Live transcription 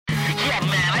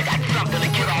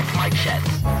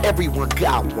Everyone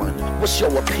got one. What's your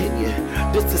opinion?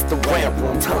 This is the rant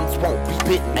room. Tongues won't be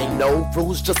bitten. Ain't no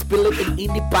rules, just spill it, and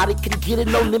anybody can get it.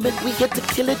 No limit. We here to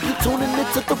kill it. You tuning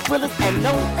into the thrillers, and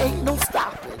no, ain't no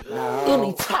stopping.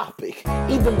 Any topic,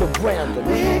 even the random.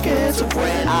 We get to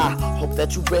brand. I hope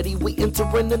that you ready. We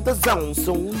entering in the zone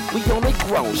soon. We on a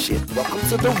grown shit. Welcome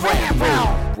to the rant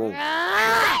room.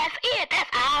 That's it. That's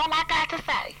all I got to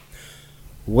say.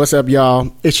 What's up,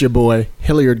 y'all? It's your boy,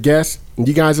 Hilliard Guest, and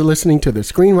you guys are listening to the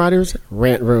Screenwriters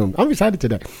Rant Room. I'm excited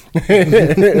today.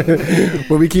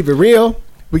 Where we keep it real,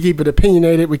 we keep it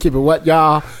opinionated, we keep it what,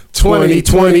 y'all?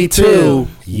 2022.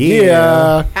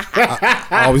 Yeah.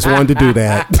 I always wanted to do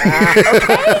that.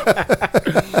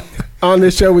 On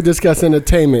this show, we discuss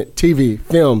entertainment, TV,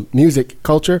 film, music,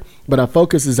 culture, but our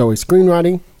focus is always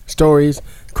screenwriting, stories,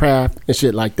 craft, and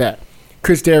shit like that.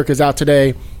 Chris Derrick is out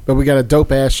today, but we got a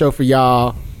dope-ass show for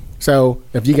y'all. So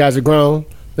if you guys are grown,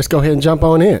 let's go ahead and jump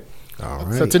on in. All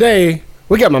right. So today,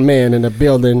 we got my man in the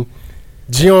building,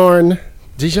 Diorn.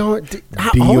 Diorn.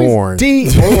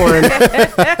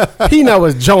 He know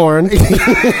it's Jorn.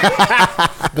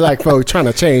 Black folk trying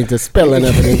to change the spelling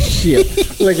of it and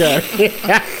shit. Look at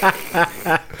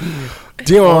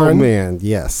Diorn. Oh, man,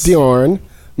 yes. Diorn.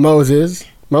 Moses.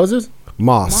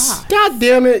 Moss. God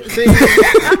damn it. See?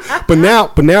 But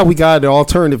now we got an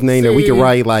alternative name that we can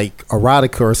write like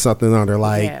erotica or something under,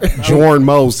 like Jorn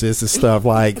Moses and stuff.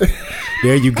 Like,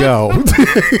 there you go.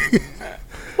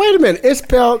 Wait a minute. It's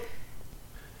spelled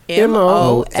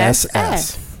MOSS.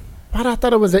 Why I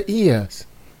thought it was an ES?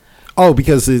 Oh,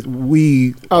 because our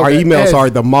emails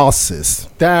are the Mosses.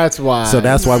 That's why. So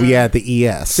that's why we add the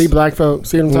ES. See, black folk?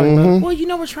 See what I'm talking about? Well, you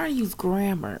know, we're trying to use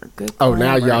grammar. Good Oh,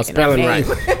 grammar now y'all spelling right.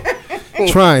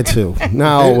 Trying to.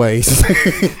 Not always.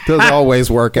 Doesn't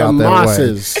always work out that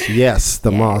Mosses. way. Yes,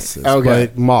 the Mosses. Okay.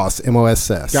 But Moss,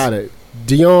 M-O-S-S. Got it.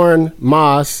 Diorn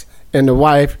Moss and the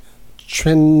wife,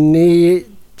 Trinia?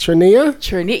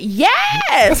 Yes!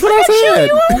 That's what I said.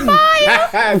 You on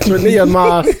fire. Trinia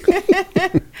Moss.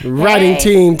 Writing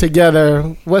team together.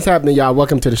 What's happening, y'all?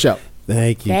 Welcome to the show.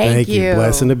 Thank you. Thank you.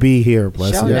 Blessing to be here.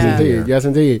 Yes,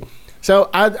 indeed. So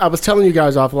I was telling you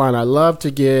guys offline, I love to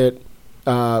get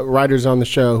writers on the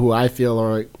show who I feel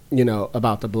are,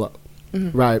 about to blow.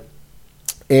 Mm-hmm. Right?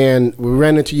 And we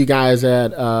ran into you guys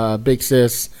at Big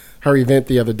Sis, her event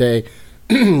the other day.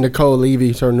 Nicole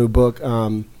Levy's her new book.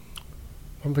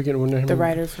 I'm forgetting what name. The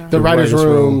Writer's Room. The Writer's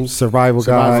Room. Survival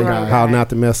Guide. How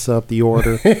not to mess up the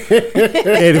order.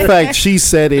 And in fact, she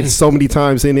said it so many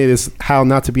times in it is how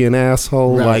not to be an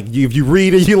asshole. Right. Like, if you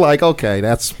read it, you're like, okay,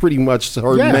 that's pretty much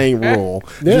her main rule.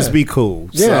 Yeah. Just be cool.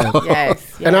 Yeah. So.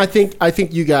 Yes. And I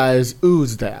think you guys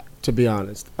ooze that, to be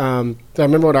honest. So I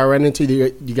remember when I ran into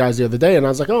you guys the other day, and I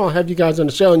was like, oh, I'll have you guys on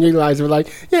the show. And you guys were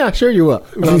like, yeah, sure you will.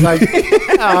 And I was like,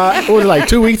 what was it, like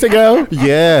 2 weeks ago?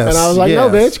 Yes. And I was like, no,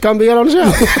 bitch, come be on the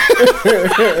show.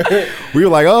 We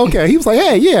were like, oh, okay. He was like,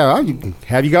 hey, yeah, I'll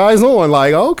have you guys on.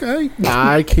 Like, okay.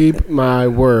 I keep my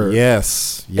word.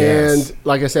 Yes. And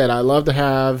like I said, I love to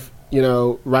have,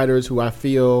 writers who I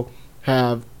feel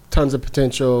have tons of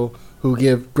potential, who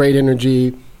give great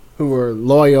energy, who are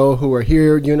loyal, who are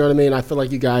here, you know what I mean? I feel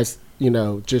like you guys,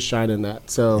 just shine in that.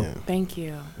 So Thank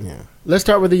you. Yeah. Let's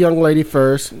start with the young lady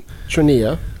first,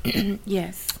 Trinia.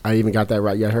 Yes. I even got that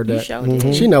right. Yeah, I heard that. Showed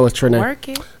it. She knows it's Trinia. Work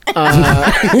it.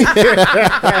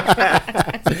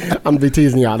 I'm be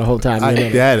teasing y'all the whole time.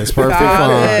 That is perfect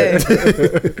fine.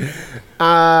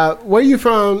 Where are you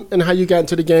from and how you got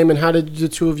into the game and how did the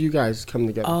two of you guys come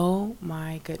together? Oh,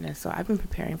 my goodness. So I've been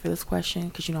preparing for this question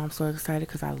because, I'm so excited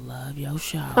because I love your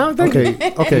show. Oh, thank you.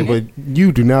 Okay, but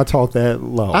you do not talk that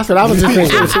low. That's what I was just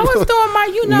thinking. I was doing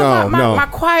my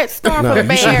quiet storm for the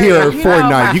Bay You should Area. hear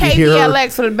Fortnite. You can hear her.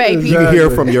 KBLX for the Bay people. You can hear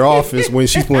from your office when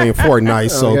she's playing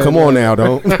Fortnite. So come on now,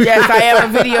 don't. Yes, I am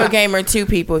a video gamer too,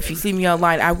 people. If you see me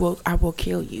online, I will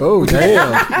kill you. Oh,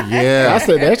 damn. Yeah. I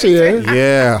said that shit.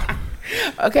 Yeah.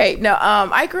 Okay, no,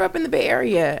 I grew up in the Bay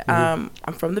Area. I'm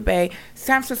from the Bay,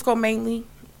 San Francisco mainly.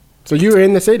 So you were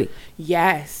in the city?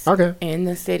 Yes. Okay. In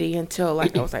the city until I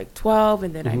was 12,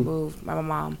 and then I moved. My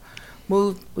mom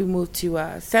moved. We moved to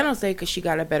San Jose because she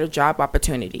got a better job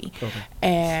opportunity,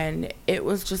 and it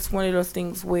was just one of those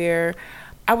things where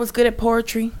I was good at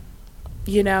poetry.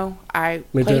 I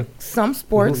played some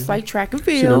sports like track and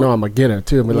field. She don't know I'm going to get her,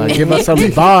 too. But like, give us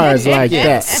some bars like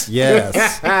that.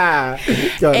 Yes.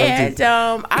 And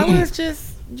I was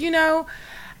just,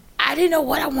 I didn't know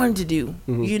what I wanted to do.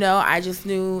 I just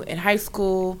knew in high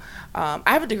school, I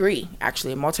have a degree,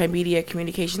 actually, in multimedia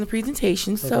communication and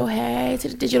presentation. So, hey, to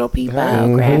the digital people,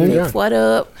 graphics, what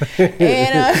up?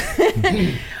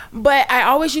 And, but I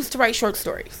always used to write short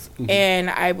stories.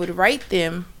 And I would write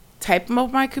them type them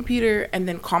over my computer, and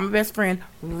then call my best friend,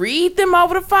 read them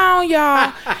over the phone,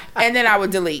 y'all, and then I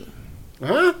would delete.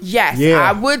 Huh? Yes, Yeah.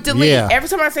 I would delete. Yeah. Every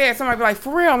time I say it, somebody be like,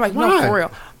 "For real?" I'm like, "No, Why? for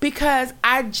real," because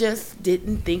I just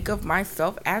didn't think of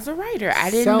myself as a writer. I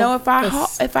didn't know if I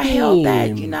held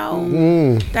that, you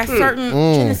know, that certain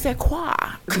je ne sais quoi.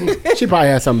 She probably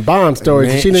had some bomb stories.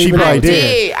 Man, She didn't she even probably know.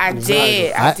 did. I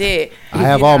did. I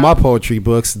have You all know? my poetry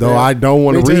books, though Yeah. I don't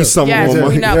want Me to too. read some Yes, of them.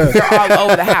 we know, 'cause they're all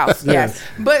over the house. Yes. Yes,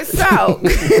 but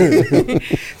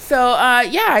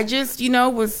yeah, I just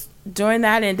was doing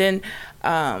that, and then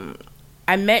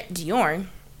I met Diorn,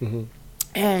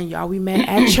 and y'all, we met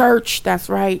at church. That's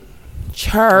right,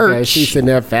 church. Okay, she's sitting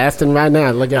there fasting right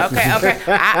now. Look at Okay.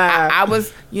 I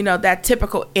was, that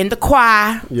typical in the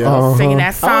choir, Yeah. singing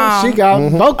that song. Oh, she got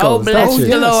vocals. Oh, bless don't the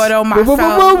she? Lord, oh my Woo, woo,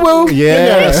 soul. woo, woo, woo.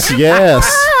 Yes, yes.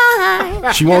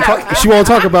 She won't talk. She won't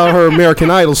talk about her American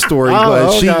Idol story, Oh,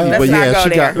 but she. okay. Let's But not yeah, go she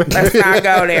there. got. Let's not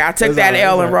go there. I took that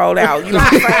L and rolled out. You know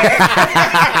what I'm saying?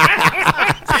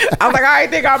 I was like, I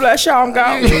think I'm gonna let Sean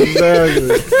go.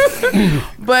 Exactly.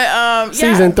 But yeah.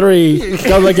 Season 3.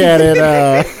 Go look at it.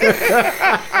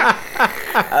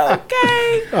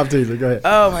 Okay. I'm teasing. Go ahead.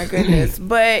 Oh my goodness.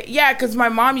 But yeah, because my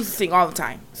mom used to sing all the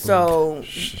time, so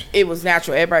it was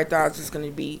natural. Everybody thought I was just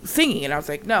gonna be singing, and I was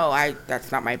like, no,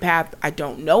 that's not my path. I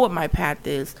don't know what my path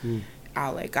is.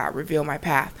 I'll let God reveal my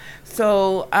path.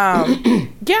 So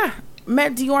yeah,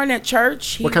 met Diorn at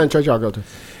church. What kind of church y'all go to?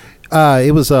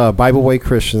 It was a Bible Way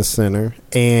Christian Center,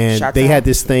 and Shout they out. had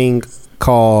this thing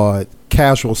called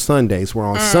Casual Sundays, where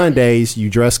on Sundays you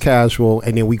dress casual,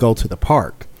 and then we go to the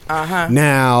park.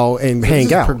 Now and This hang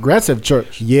is out. progressive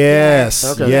church. Yes,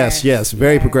 Okay. yes,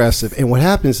 very Yes. progressive. And what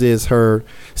happens is her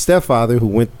stepfather, who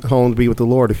went home to be with the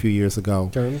Lord a few years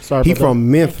ago, Okay, sorry he about that. from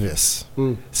Memphis.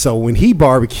 So when he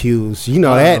barbecues, that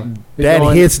He that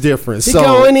going- hits different. he So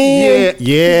going in.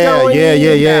 yeah, He going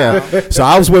in. yeah. So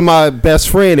I was with my best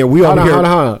friend, and we Hold over on,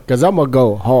 here. because I'm going to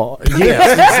go hard.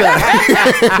 Yes,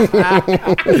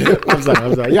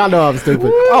 I'm sorry. Y'all know I'm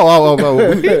stupid.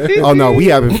 oh no, we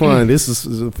having fun. This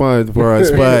is fun for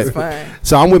us. But fun.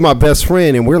 so I'm with my best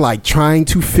friend, and we're like trying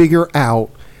to figure out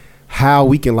how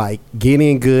we can like get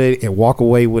in good and walk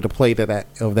away with a plate of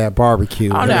that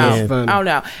barbecue. Oh And- fun.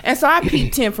 no! And so I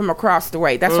peeped him from across the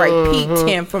way. That's right, peeped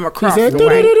him from across said, the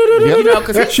way. Yep. You know,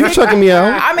 because She was checking me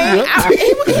out. I mean,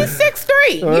 he's 6'3",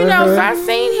 you know, so I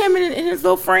seen him and his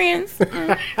little friends.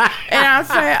 And I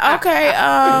said, okay,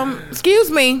 excuse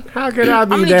me. How could I I'm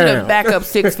be going to need you to down? back up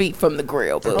 6 feet from the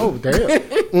grill, boo. Oh,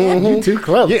 damn. You too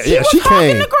close. Yeah, She she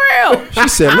hogging came. the grill. She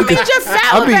said, I "Look mean, at just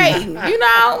salivating, you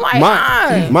know,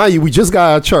 like, mind you, we just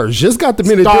got out of church, just got the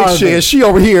benediction. Starving. And she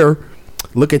over here.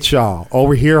 Look at y'all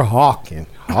over here hawking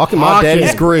my Hawking.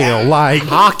 daddy's grill, like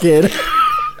Hawking.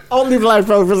 Only black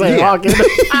folks say Yeah. hawking.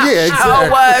 yeah, exactly. oh,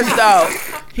 was, though.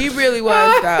 He really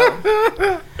was,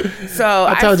 though. So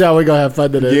I told y'all we're going to have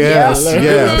fun today. Yes, Yeah.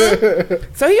 yes.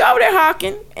 So he over there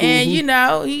hawking, and you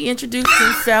know, he introduced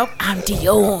himself. I'm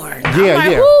Diorn. I'm Yeah,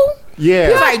 like, yeah. who?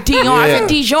 Yeah. He's like Dion. I Yeah. said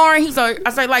Dijon. He's like,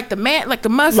 I said like the man, like the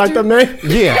mustard. Like the man.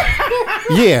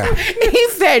 Yeah. He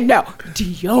said no,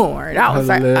 Dion. I was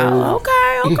like, oh,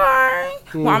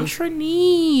 okay. Well, I'm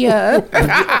Trania.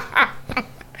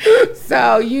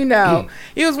 So you know,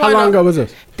 he was one. How long of ago was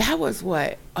this? That was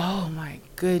what? Oh my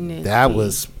goodness. That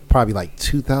was probably like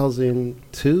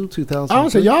 2002, 2003. I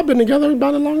would say y'all been together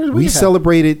about as long as We have.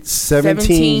 celebrated 17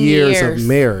 17 years years. of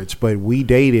marriage, but we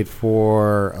dated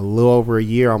for a little over a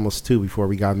year, almost 2, before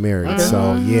we got married.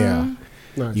 So yeah,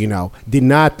 Nice. you know, did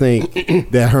not think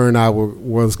that her and I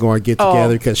was going to get Oh.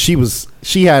 together because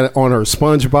she had on her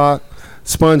SpongeBob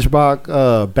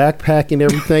backpack and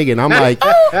everything, and I'm like,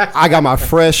 I got my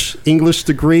fresh English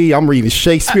degree. I'm reading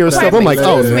Shakespeare and stuff. I'm like,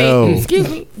 oh Excuse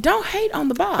no. me. Don't hate on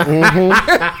the bar.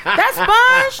 That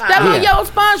sponge, that little yellow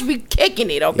sponge, be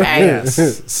kicking it. Okay.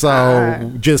 Yes.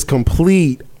 So just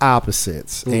complete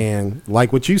opposites, and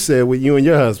like what you said with you and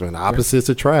your husband, opposites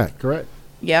attract. Correct.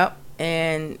 Yep.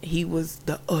 And he was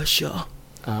the usher.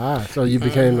 So you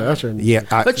became the usher. Yeah,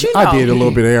 But you I know- did a little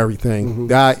bit of everything.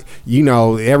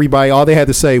 Everybody, all they had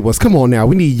to say was, "Come on now,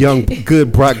 we need young,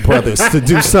 good black brothers to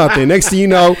do something." Next thing you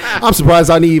know, I'm surprised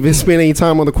I didn't even spend any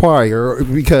time on the choir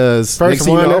because next First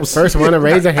thing you know, I was- one to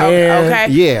raise a hand. Okay.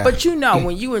 Yeah. But you know,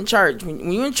 when you in church,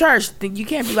 when you in church, then you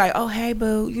can't be like, oh, hey,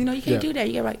 boo. You know, you can't do that.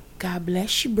 You gotta be like, God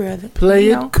bless you, brother. Play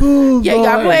You it know? cool. Yeah, you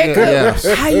gotta boy. play it cool.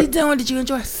 Yes. How you doing? Did you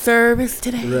enjoy service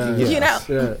today? Right. You know?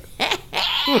 Right.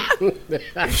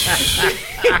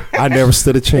 I never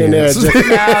stood a And they're chance. just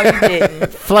No, you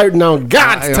didn't. flirting on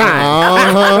God's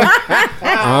time.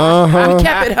 We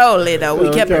kept it holy, though.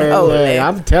 We kept it holy. Okay,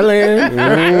 I'm telling.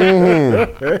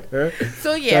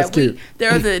 So yeah, That's cute.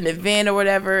 there was an event or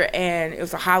whatever, and it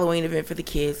was a Halloween event for the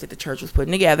kids that the church was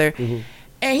putting together. Mm-hmm.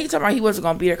 And he told me he wasn't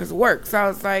gonna be there because of work. So I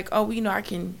was like, oh, well, I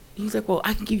can. He's like, well,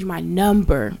 I can give you my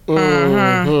number,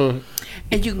 Mm-hmm.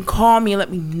 and you can call me and let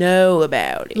me know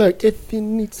about it. Look, if you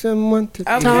need someone to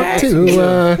Okay. talk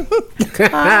to,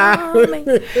 Call me.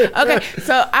 Okay,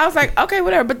 so I was like, okay,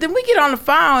 whatever. But then we get on the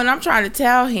phone, and I'm trying to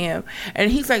tell him,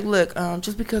 and he's like, look,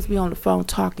 just because we on the phone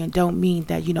talking, don't mean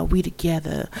that we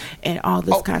together and all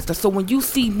this kind of stuff. So when you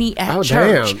see me at Oh,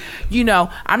 church, damn.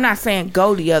 I'm not saying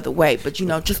go the other way, but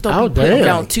just don't Oh, be putting it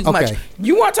damn. on too Okay. much.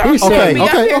 You want to talk He about said- me up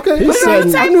okay, here? okay. Put He it on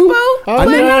said- the I table, knew- boo. oh, Put it on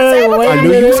the yeah, table, wait a I baby.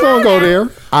 knew you was minute. gonna go there.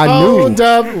 I knew. Hold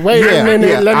up, wait Yeah, a minute.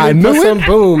 yeah, Let I me knew put it. some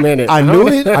boom in it. I knew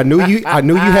it. I knew you. I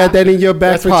knew you had that in your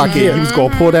back That's what you pocket. get. You was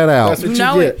gonna pull that out. That's what You you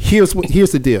know get. it.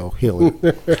 Here's the deal, Hilly.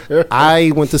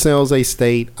 I went to San Jose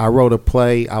State. I wrote a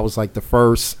play. I was like the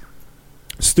first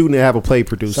student to have a play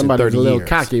produced Somebody in was 30 a little years.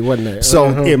 cocky, wasn't they?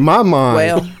 So in my mind,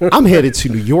 Well. I'm headed to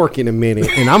New York in a minute,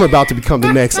 and I'm about to become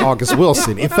the next August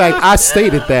Wilson. In fact, I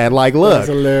stated that, like, look, That's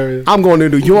hilarious. I'm going to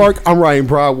New York. I'm writing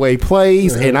Broadway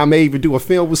plays, and I may even do a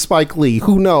film with Spike Lee.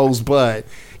 Who knows? But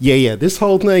yeah, this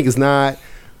whole thing is not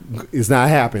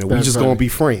happening. We That's just funny. gonna be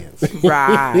friends.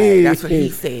 Right, that's what he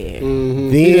said.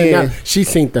 He didn't know. Then, She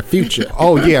seen the future.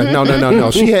 oh yeah,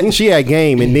 no. She had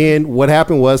game, and then what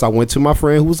happened was I went to my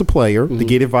friend who was a player to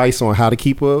get advice on how to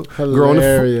keep a girl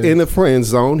Hilarious. in the friend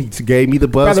zone. He gave me the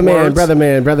Brother buzzwords.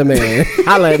 man.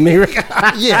 Holla at me.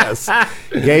 Yes,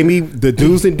 gave me the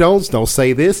do's and don'ts. Don't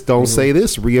say this. Don't say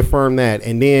this. Reaffirm that.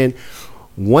 And then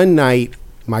one night,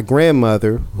 my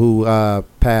grandmother, who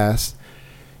passed,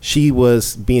 she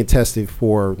was being tested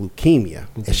for leukemia,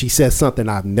 and she said something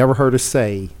I've never heard her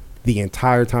say the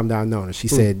entire time that I've known her. She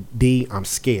said, "D, I'm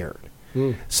scared."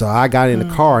 So I got in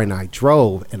the car and I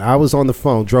drove, and I was on the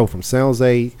phone. Drove from San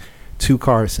Jose to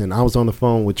Carson. I was on the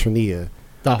phone with Trinia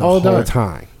The the whole whole time.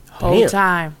 time. Whole Damn.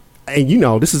 time. And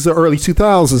this is the early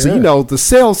 2000s, Yeah. and the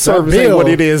cell service ain't bill. what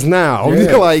it is now.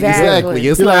 Yeah. Like Exactly. exactly,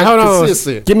 it's You're like, not hold on.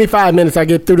 consistent. Give me 5 minutes. I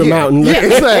get through the mountain. Yeah,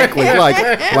 exactly.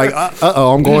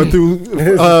 I'm going through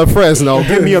Fresno.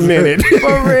 Give me a minute.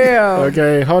 For real.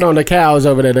 Okay, hold on. The cows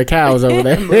over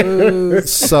there.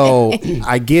 So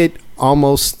I get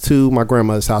almost to my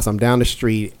grandmother's house. I'm down the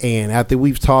street, and after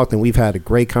we've talked and we've had a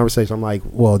great conversation, I'm like,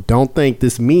 well, don't think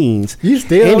this means You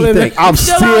still in anything. it? I'm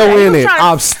Still still on it. in You it. trying to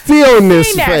I'm still in this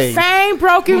Sing that phase. same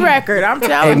broken record. I'm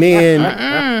telling And you.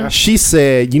 then she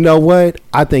said, you know what?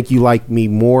 I think you like me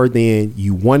more than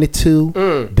you wanted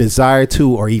to, desired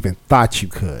to, or even thought you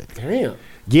could. Damn.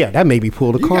 Yeah, that made me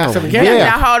pull the car. got some on. gas. Now Yeah.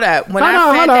 hold up. When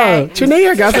Hold I on. said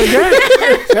Chania got some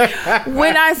gas. that,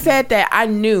 when I said that, I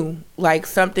knew like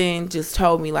something just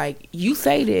told me like, you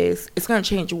say this, it's gonna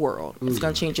change your world. It's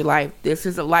gonna change your life. This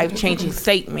is a life changing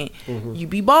statement. You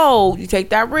be bold. You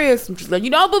take that risk. I'm just letting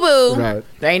you know, boo boo. Right.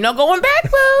 There ain't no going back,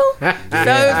 boo.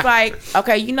 So it's like,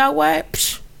 okay, you know what?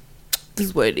 Psh, this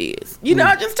is what it is.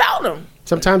 I just told him.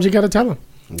 Sometimes you got to tell them.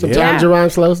 Sometimes Yeah. you rhyme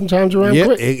slow. Sometimes you rhyme Yeah,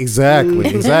 quick. exactly.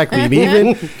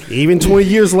 And even 20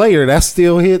 years later, that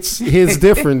still hits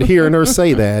different hearing her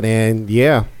say that. And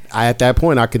yeah, at that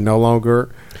point, I could no longer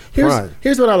front.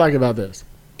 Here's what I like about this.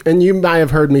 And you might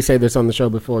have heard me say this on the show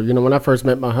before. When I first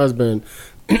met my husband,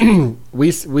 I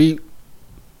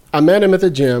met him at the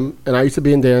gym, and I used to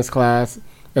be in dance class,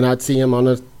 and I'd see him on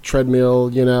a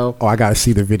treadmill, Oh, I got to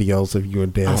see the videos of you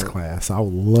in dance class. I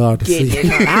would love to Getting see. it,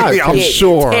 huh? I'm Getting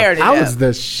sure. tearing it I up. was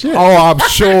the shit. Oh, I'm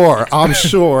sure. I'm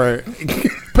sure.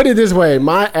 Put it this way,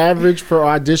 my average for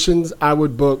auditions, I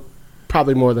would book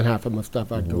probably more than half of my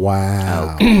stuff I do.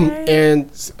 Wow. And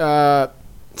so,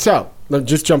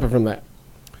 just jumping from that.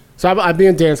 So I'd be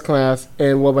in dance class,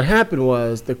 and what would happen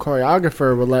was the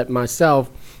choreographer would let myself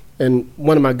and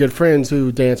one of my good friends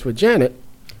who danced with Janet,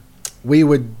 we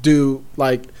would do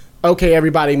like, okay,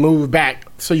 everybody move back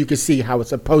so you can see how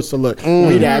it's supposed to look.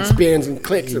 We'd add spins and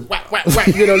clicks and whack, whack, whack,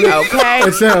 Okay.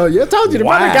 And so, I told you, the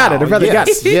brother got it. The brother got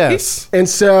it. Yes. And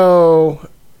so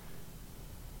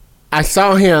I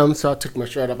saw him, so I took my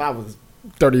shirt off. I was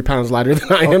 30 pounds lighter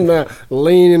than I am now.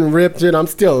 Lean and ripped it. I'm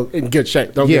still in good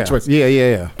shape. Don't Yeah. get twisted.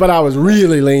 Yeah. But I was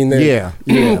really lean then.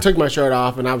 Yeah. Took my shirt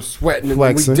off and I was sweating. And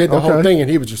Flexing. we did the whole Okay. thing and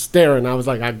he was just staring. I was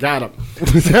like, I got him.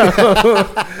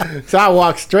 So I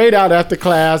walked straight out after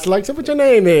class, like, so what your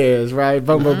name is, right?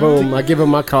 Boom, boom, boom. I give him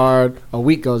my card. A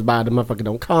week goes by. The motherfucker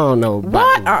don't call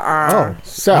nobody. What?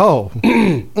 So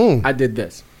Oh. I did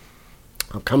this.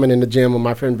 I'm coming in the gym with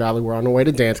my friend Valley. We're on the way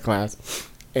to dance class.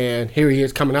 And here he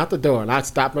is coming out the door, and I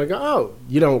stopped and I go, "Oh,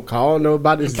 you don't call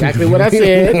nobody." Exactly what I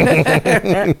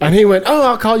said. And he went, "Oh,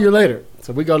 I'll call you later."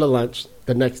 So we go to lunch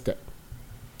the next day,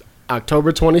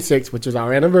 October 26th, which is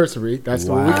our anniversary. That's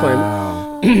what we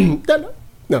claim.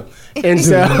 No, and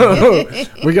so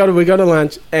we go to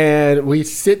lunch, and we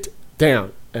sit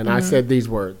down, and I said these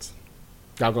words.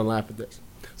 Y'all gonna laugh at this.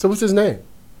 So what's his name?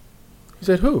 He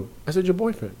said, "Who?" I said, "Your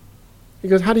boyfriend." He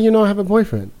goes, "How do you know I have a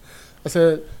boyfriend?" I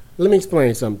said, "Let me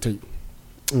explain something to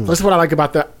you." That's what I like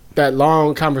about that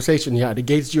long conversation you had. It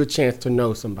gives you a chance to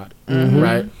know somebody,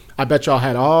 right? I bet y'all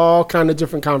had all kind of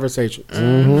different conversations.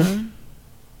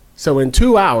 So in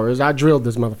 2 hours, I drilled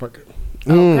this motherfucker.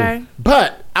 Okay.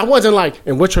 But I wasn't like,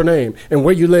 "And what's your name? And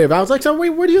where you live?" I was like, "So wait,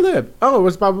 where do you live?" "Oh,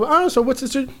 it's blah, blah, blah." "Oh, so what's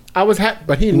this?" I was happy,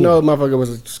 but he didn't know the motherfucker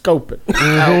was scoping.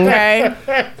 Okay.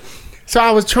 So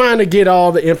I was trying to get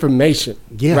all the information,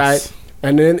 Yes. right?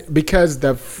 And then because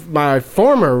my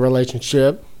former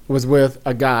relationship was with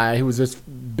a guy who was this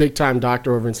big time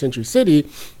doctor over in Century City,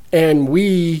 and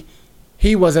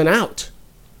he wasn't out.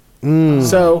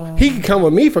 So he could come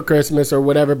with me for Christmas or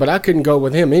whatever, but I couldn't go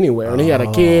with him anywhere. And he had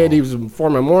a kid. He was a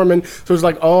former Mormon. So it was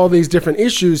like all these different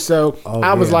issues. So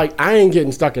I was like, I ain't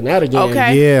getting stuck in that again.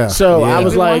 Okay. Yeah. So I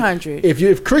was Be like, 100.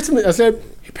 if Christmas, I said,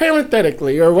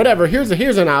 parenthetically or whatever, here's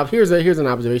an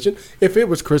observation. If it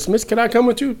was Christmas, can I come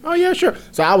with you? "Oh yeah, sure."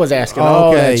 So I was asking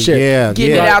all that shit. Yeah.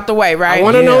 Getting it out the way, right? I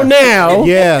want to know now.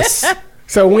 Yes.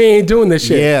 So we ain't doing this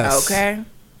shit. Yes. Okay.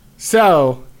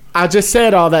 So I just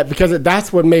said all that because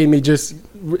that's what made me just.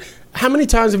 How many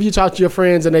times have you talked to your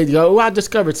friends and they go, "Oh, I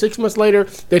discovered 6 months later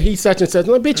that he's such and such."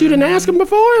 Well, bitch, you didn't ask him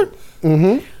before?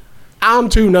 I'm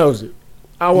too nosy.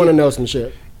 I want to know some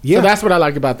shit. Yeah. So that's what I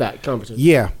like about that conversation.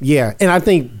 Yeah. And I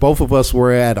think both of us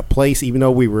were at a place, even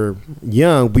though we were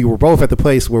young, we were both at the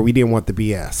place where we didn't want the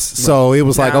BS. So it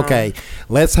was like, okay,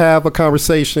 let's have a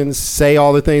conversation, say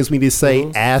all the things we need to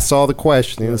say, ask all the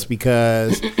questions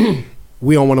because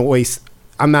we don't want to waste.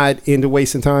 I'm not into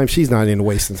wasting time. She's not into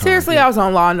wasting time. Seriously, I was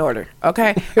on Law and Order.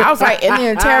 Okay, I was like in the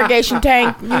interrogation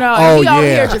tank, you know. Oh, And he over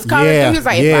yeah, here just coming. yeah, He was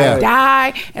like, yeah. "If I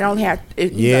die and only have,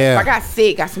 if I got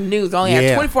sick, got some news, only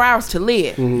have 24 hours to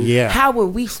live. Yeah. How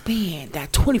would we spend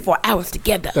that 24 hours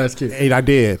together?" That's cute. And I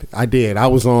did. I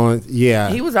was on,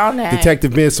 He was on that.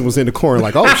 Detective Benson was in the corner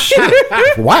like, "Oh,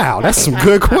 shit. Wow, that's some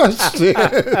good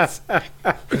questions."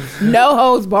 No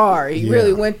holds barred. He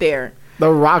really went there.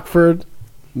 The Rockford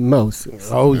Moses.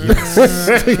 Oh, yes.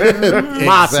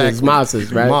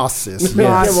 Moses, right? Moses. I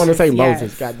Yes. didn't want to say Yes.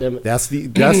 Moses. God damn it. That's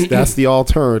the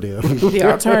alternative. The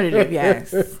alternative,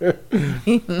 yes.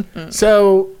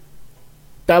 So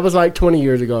that was like 20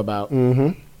 years ago about.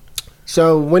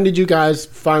 So when did you guys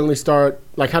finally start?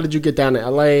 Like, how did you get down to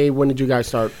LA? When did you guys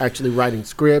start actually writing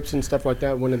scripts and stuff like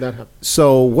that? When did that happen?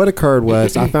 So what occurred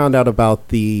was I found out about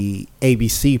the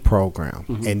ABC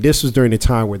program, and this was during the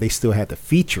time where they still had the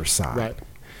feature side. Right.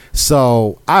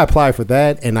 So I applied for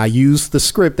that, and I used the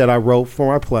script that I wrote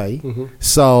for my play.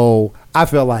 So I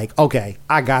felt like, okay,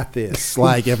 I got this.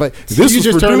 Like if this You was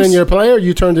just turned in produced- your play, or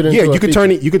you turned it into yeah, a you could feature?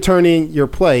 turn it. You could turn in your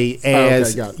play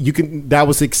as got it. you can. That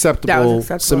was acceptable,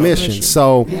 submission. submission.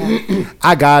 So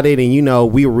I got it,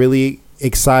 and we were really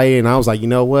excited, and I was like, you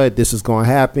know what, this is going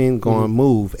to happen, going to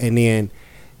move, and then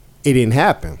it didn't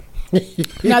happen.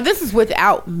 Now this is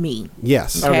without me.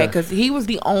 Yes. Okay, Okay. because he was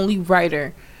the only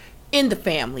writer in the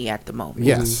family at the moment.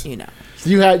 Yes. You know. So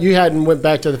you hadn't went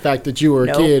back to the fact that you were a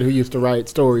Nope. kid who used to write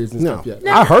stories and No, stuff yet.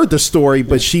 I heard the story,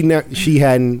 but she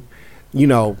hadn't,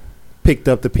 picked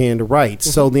up the pen to write.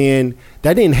 So then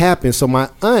that didn't happen. So my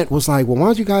aunt was like, "Well, why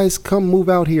don't you guys come move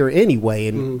out here anyway?"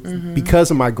 And because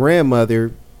of my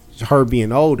grandmother, her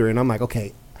being older, and I'm like,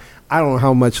 okay, I don't know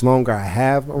how much longer I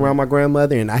have around my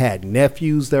grandmother, and I had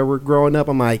nephews that were growing up.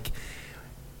 I'm like,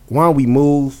 why don't we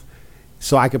move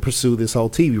so I could pursue this whole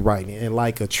TV writing? And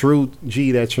like a true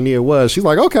G that Trania was, she's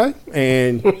like, okay.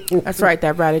 And That's right.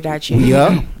 That ride or die chick.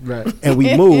 yeah. Right. And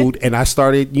we moved, and I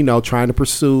started, trying to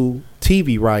pursue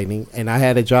TV writing. And I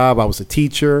had a job. I was a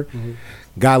teacher.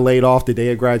 Got laid off the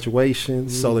day of graduation.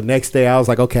 So the next day, I was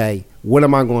like, okay, what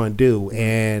am I going to do?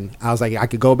 And I was like, I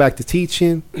could go back to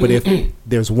teaching, but if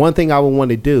there's one thing I would want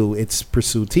to do, it's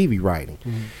pursue TV writing.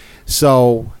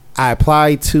 So I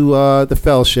applied to the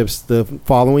fellowships the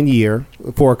following year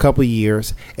for a couple of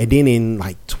years, and then in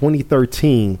like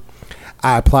 2013.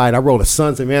 I applied. I wrote a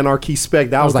Sons of Anarchy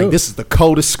spec. I was like, cool. this is the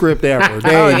coldest script ever.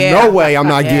 There ain't no way I'm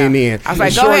not getting in. I was like,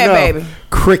 And go sure ahead, enough, baby.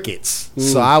 Crickets.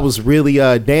 So I was really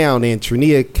down, and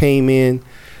Trania came in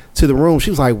to the room. She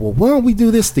was like, well, why don't we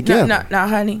do this together? No,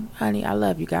 honey, I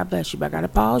love you. God bless you. But I gotta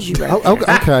pause you right Oh,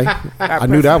 okay. I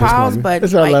knew that was pause, coming. but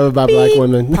That's what I love about black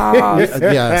women. Pause.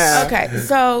 Yes. Okay,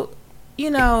 so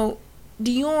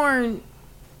Diorn,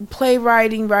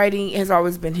 playwriting, writing has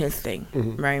always been his thing,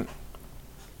 right?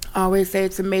 I always say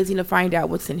it's amazing to find out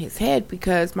what's in his head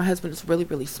because my husband is really,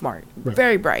 really smart,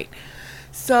 very bright.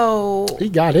 So he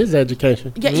got his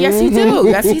education. Yes, he do.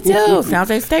 Yes, he do. San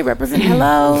Jose State represent.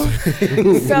 Hello.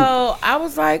 So I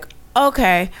was like,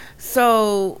 okay.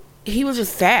 So he was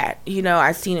just sad. You know,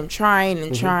 I seen him trying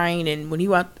and trying, and when he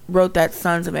wrote that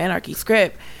Sons of Anarchy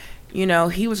script, you know,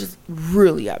 he was just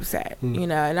really upset. You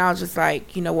know, and I was just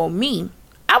like, you know, well,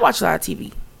 I watch a lot of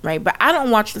TV, right? But I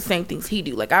don't watch the same things he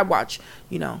do. Like I watch,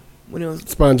 you know, when it was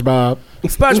SpongeBob,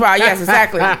 yes,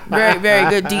 exactly. Very, very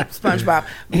good, deep SpongeBob.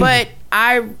 But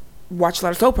I watch a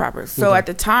lot of soap operas. So at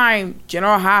the time,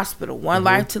 General Hospital, One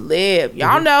Life to Live,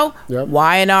 y'all know,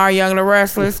 Y&R, Young and the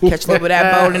Restless, catch a little bit of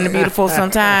that Bold and the Beautiful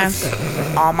sometimes.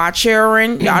 All My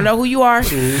Children, y'all know who you are.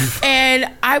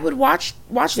 And I would watch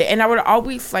it, and I would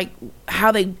always like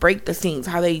how they break the scenes,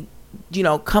 how they, you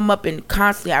know, come up and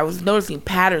constantly I was noticing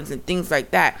patterns and things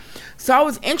like that. So I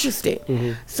was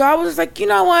interested. So I was like, you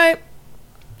know what?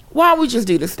 Why don't we just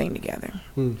do this thing together?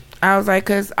 I was like,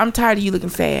 because I'm tired of you looking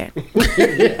sad.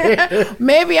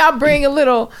 Maybe I'll bring a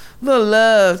little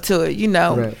love to it, you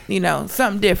know,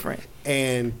 something different.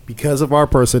 And because of our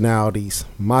personalities,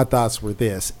 my thoughts were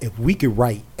this. If we could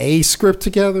write a script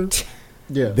together,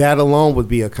 that alone would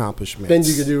be accomplishment. Then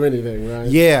you could do anything, right?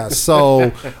 Yeah.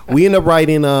 So we ended up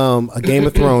writing a Game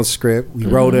of Thrones script. We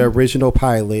wrote an original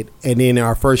pilot, and then in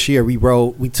our first year, we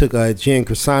took Jen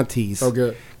Crisanti's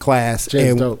class.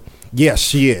 Jen's dope. Yes,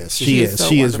 she is. She is. So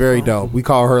she is very wonderful. dope. We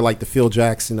call her like the Phil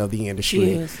Jackson of the industry.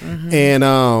 She is.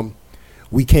 And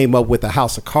we came up with a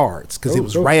House of Cards because it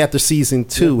was right after season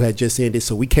 2 had just ended.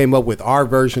 So we came up with our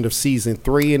version of season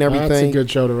 3 and everything. That's a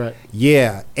good show to write.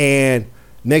 Yeah. And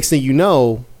next thing you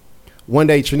know, one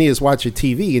day Trinia's watching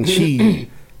TV and she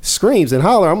screams and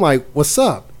holler. I'm like, what's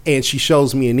up? And she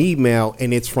shows me an email,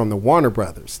 and it's from the Warner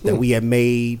Brothers that we had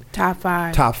made Top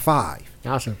 5.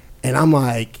 Awesome. And I'm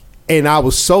like, and I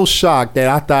was so shocked that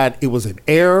I thought it was an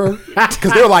error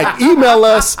because they're like, email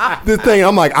us the thing.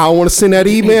 I'm like, I don't want to send that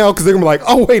email because they're gonna be like,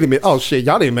 oh, wait a minute. Oh, shit,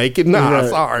 y'all didn't make it. Nah,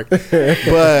 sorry.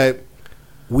 But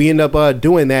we end up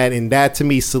doing that, and that to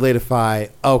me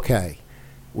solidified, okay,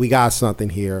 we got something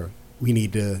here. We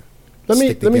need to Let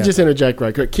me just interject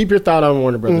right quick. Keep your thought on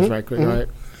Warner Brothers right quick,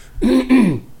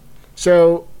 right?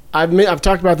 So I've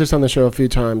talked about this on the show a few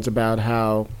times about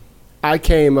how I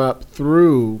came up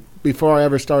through, before I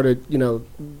ever started, you know,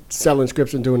 selling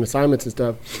scripts and doing assignments and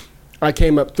stuff, I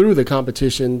came up through the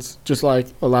competitions just like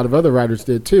a lot of other writers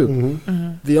did too.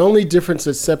 The only difference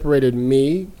that separated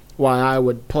me, why I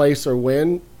would place or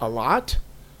win a lot,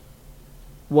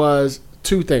 was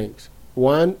 2 things.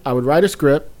 One, I would write a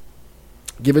script,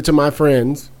 give it to my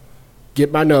friends,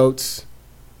 get my notes,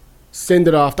 send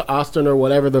it off to Austin or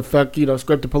whatever the fuck, you know,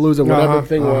 Scriptapalooza, whatever the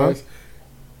thing was,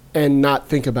 and not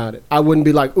think about it. I wouldn't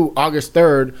be like, ooh, August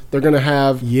 3rd, they're going to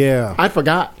have... Yeah. I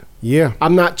forgot. Yeah.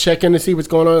 I'm not checking to see what's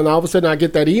going on, and all of a sudden I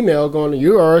get that email going,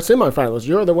 you are a semifinalist.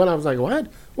 You're the one. I was like, what?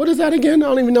 What is that again? I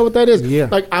don't even know what that is. Yeah.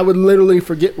 Like, I would literally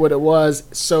forget what it was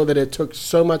so that it took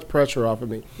so much pressure off of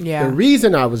me. Yeah. The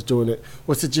reason I was doing it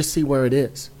was to just see where it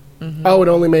is. Oh, it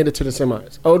only made it to the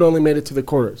semis. Oh, it only made it to the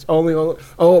quarters. Oh,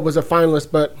 it was a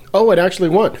finalist, but it actually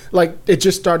won. Like, it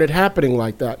just started happening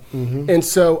like that. And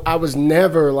so I was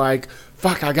never like,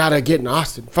 fuck, I gotta get in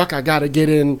Austin. Fuck, I gotta get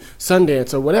in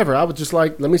Sundance or whatever. I was just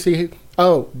like, let me see.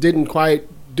 Didn't quite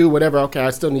do whatever. Okay,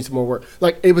 I still need some more work.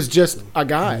 Like, it was just a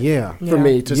guide for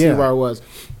me to see where I was.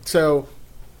 So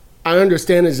I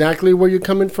understand exactly where you're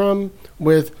coming from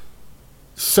with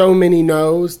so many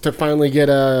no's to finally get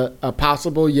a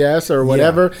possible yes or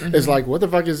whatever. It's like, what the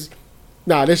fuck is...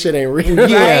 Nah, this shit ain't real.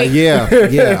 Yeah,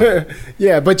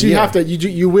 but you have to...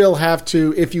 You will have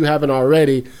to, if you haven't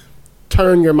already,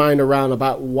 turn your mind around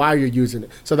about why you're using it.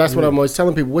 So that's what I'm always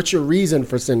telling people. What's your reason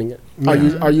for sending it?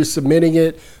 Are you submitting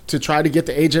it to try to get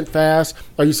the agent fast?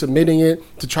 Are you submitting it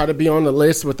to try to be on the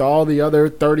list with all the other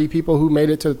 30 people who made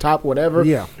it to the top, whatever?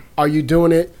 Yeah. Are you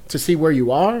doing it to see where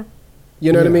you are?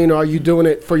 You know what I mean? Or are you doing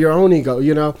it for your own ego?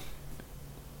 You know?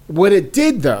 What it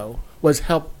did, though, was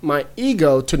help my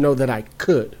ego to know that I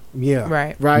could. Yeah.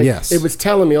 Right. Yes. It was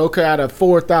telling me, okay, out of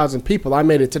 4,000 people, I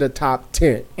made it to the top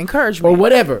 10. Encouragement. Or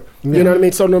whatever. You know what I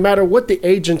mean? So no matter what the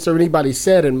agents or anybody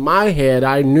said, in my head,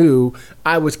 I knew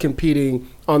I was competing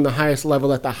on the highest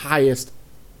level at the highest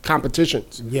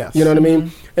competitions. Yes. You know what I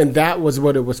mean? And that was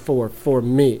what it was for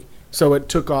me. So it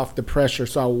took off the pressure,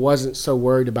 so I wasn't so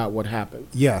worried about what happened.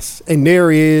 Yes. And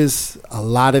there is a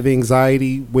lot of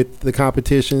anxiety with the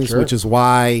competitions, which is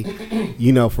why,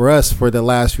 you know, for us, for the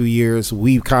last few years,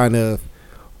 we've kind of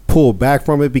pull back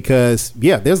from it because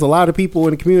there's a lot of people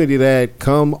in the community that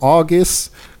come August,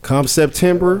 come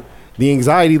September, the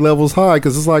anxiety level's high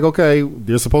because it's like, okay,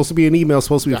 there's supposed to be an email,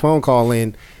 supposed to be a phone call,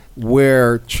 and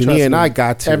where Trania and I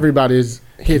got to, everybody's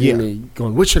hitting me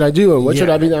going, what should I do and what should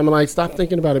I be? I'm like, stop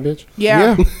thinking about it, bitch.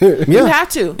 You have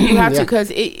to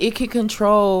because it can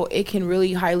control, it can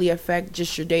really highly affect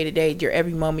just your day-to-day, your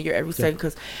every moment, your every second.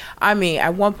 Because I mean,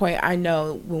 at one point I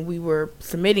know when we were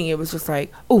submitting, it was just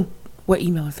like, oh, what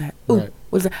email is that? Ooh,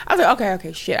 what's that? I was like,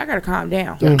 okay, shit, I gotta calm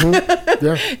down.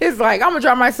 It's like I'm gonna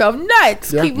drive myself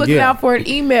nuts. Keep looking out for an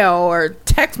email or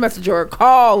text message or a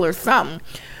call or something.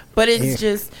 But it's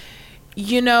just,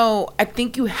 I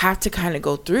think you have to kind of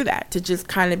go through that to just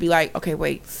kind of be like, okay,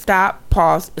 wait, stop,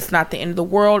 pause. It's not the end of the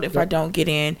world if I don't get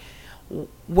in.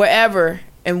 Whatever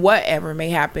may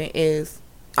happen is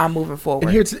I'm moving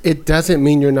forward. And it doesn't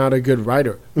mean you're not a good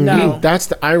writer. No. That's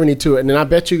the irony to it. And I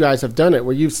bet you guys have done it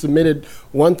where you've submitted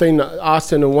one thing to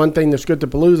Austin and one thing to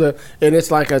Scriptapalooza, and it's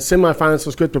like a semifinals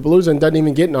for Scriptapalooza and doesn't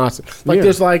even get in Austin. Like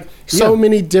there's like so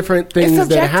many different things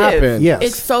that happen. Yes.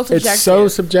 It's so subjective. It's so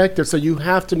subjective. So you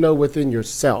have to know within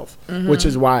yourself, which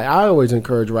is why I always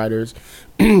encourage writers.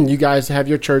 You guys have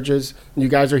your churches. You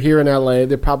guys are here in LA.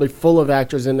 They're probably full of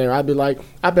actors in there. I'd be like,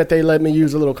 I bet they let me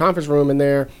use a little conference room in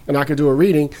there and I could do a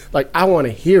reading. Like, I want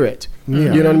to hear it. You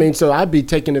know what I mean? So I'd be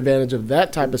taking advantage of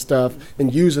that type of stuff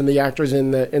and using the actors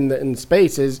in the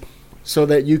spaces so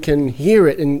that you can hear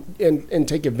it and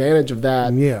take advantage of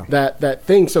that that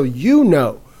thing. So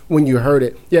when you heard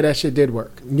it, that shit did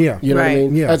work. You know what I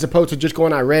mean? As opposed to just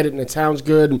going, I read it and it sounds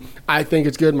good and I think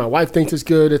it's good. My wife thinks it's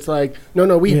good. It's like,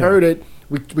 no, we heard it.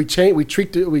 We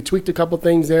tweaked a couple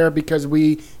things there because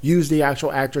we used the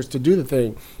actual actors to do the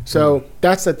thing. So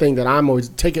that's the thing that I'm always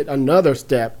take it another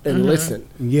step and listen.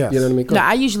 Yes. You know what I mean? No,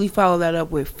 I usually follow that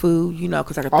up with food,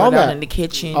 because I can throw that in the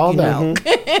kitchen. All that.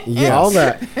 All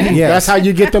that. Yes. That's how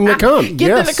you get them to come.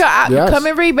 Get them to come. Come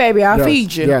and read, baby. I'll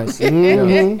feed you. Yes.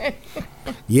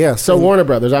 Yeah. So Warner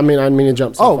Brothers. I mean to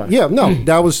jump.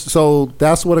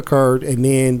 That's what occurred, and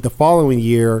then the following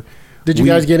year. Did you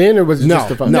guys get in, or was it just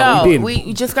the fun? No, we didn't.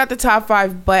 We just got the top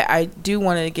 5, but I do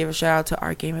want to give a shout out to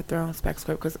our Game of Thrones spec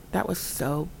script because that was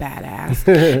so badass.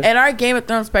 And our Game of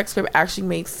Thrones spec script actually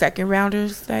made second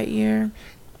rounders that year.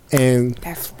 And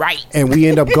that's right. And we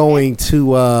end up going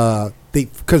to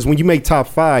because when you make top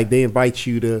 5, they invite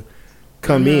you to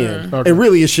come in, and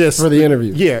really it's just for the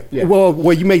interview. Yeah.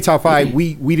 Well, you make top 5.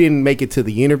 We didn't make it to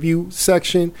the interview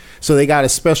section, so they got a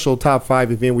special top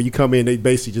 5 event where you come in. They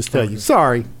basically just tell you,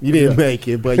 sorry, you didn't make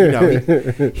it, but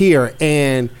here.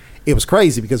 And it was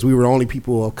crazy because we were the only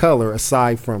people of color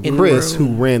aside from Chris,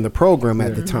 who ran the program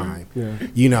at the time.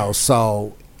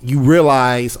 So you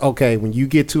realize, okay, when you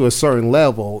get to a certain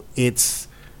level, it's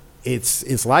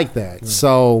like that.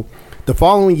 So. The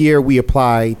following year, we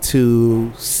applied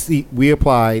and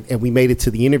we made it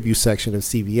to the interview section of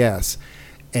CBS,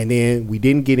 and then we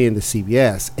didn't get into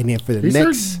CBS. And then for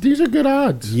these are good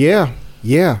odds. Yeah.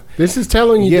 This is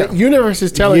telling you. The universe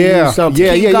is telling you something.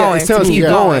 It's telling you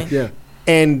going. Yeah.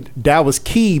 And that was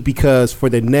key because for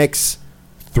the next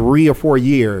 3 or 4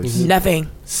 years, nothing,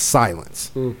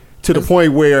 silence. To the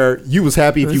point where you was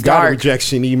happy if you got a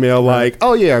rejection email like,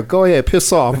 oh, yeah, go ahead,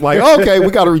 piss off. Like, okay,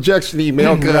 we got a rejection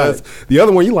email because the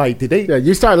other one, you like, did they? Yeah,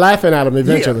 you start laughing at them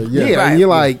eventually. Yeah. And you're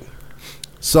like,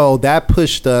 so that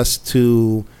pushed us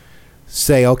to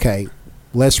say, okay,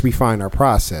 let's refine our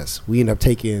process. We ended up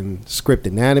taking script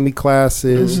anatomy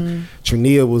classes.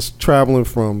 Trania was traveling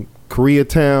from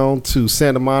Koreatown to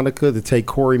Santa Monica to take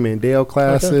Corey Mandel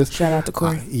classes. Shout out to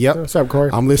Corey. Yep. What's up, Corey?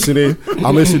 I'm listening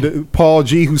to Paul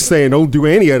G, who's saying don't do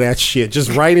any of that shit.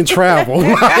 Just write and travel.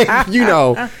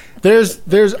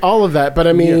 There's all of that, but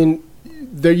I mean,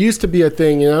 there used to be a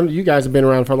thing. You guys have been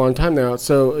around for a long time now.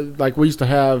 So like we used to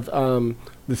have the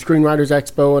Screenwriters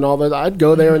Expo and all that. I'd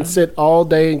go there and sit all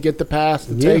day and get the pass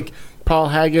and take. Paul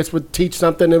Haggis would teach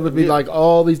something. It would be like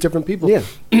all these different people. Yeah.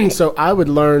 So I would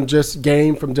learn just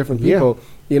game from different people,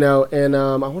 and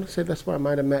I want to say that's where I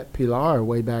might have met Pilar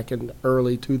way back in the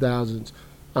early 2000s.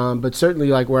 But certainly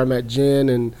like where I met Jen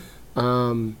and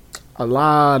a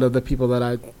lot of the people that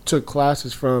I took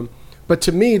classes from. But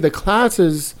to me, the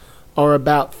classes are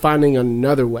about finding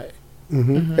another way.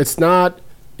 It's not,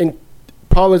 and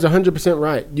Paul is 100%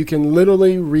 right. You can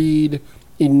literally read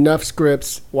enough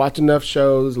scripts, watch enough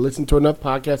shows, listen to enough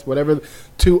podcasts, whatever,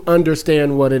 to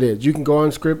understand what it is. You can go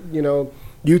on script,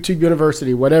 YouTube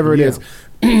University, whatever it is.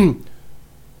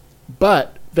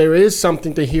 But there is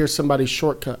something to hear somebody's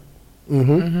shortcut. You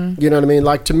know what I mean?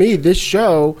 Like, to me, this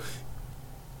show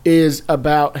is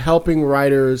about helping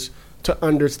writers to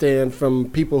understand from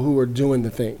people who are doing the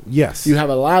thing. Yes. You have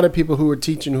a lot of people who are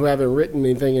teaching who haven't written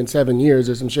anything in 7 years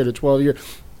or some shit or 12 years.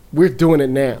 We're doing it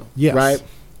now. Yes. Right?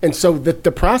 And so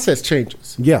the process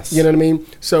changes. Yes. You know what I mean?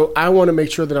 So I want to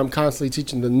make sure that I'm constantly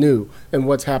teaching the new and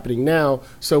what's happening now.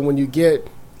 So when you get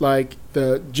like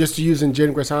just using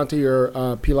Jen Grisanti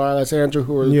or Pilar Alessandro,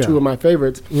 who are two of my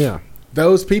favorites. Yeah.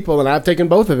 Those people, and I've taken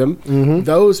both of them. Mm-hmm.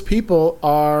 Those people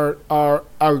are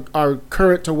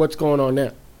current to what's going on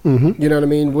now. Mm-hmm. You know what I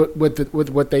mean? With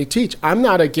what they teach, I'm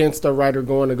not against a writer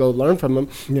going to go learn from them.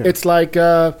 Yeah. It's like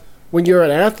when you're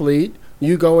an athlete,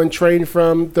 you go and train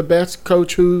from the best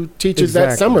coach who teaches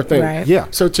that summer thing. Right. Yeah.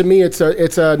 So to me, it's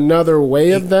another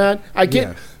way of that. I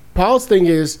get Paul's thing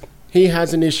is he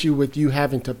has an issue with you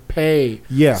having to pay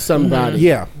somebody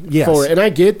for it, and I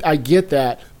get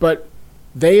that, but.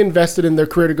 They invested in their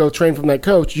career to go train from that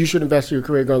coach. You should invest in your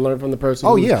career, go learn from the person.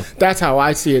 Oh, yeah. That's how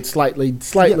I see it, slightly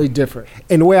different.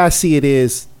 And the way I see it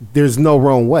is there's no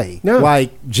wrong way. No.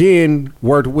 Like Jen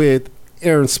worked with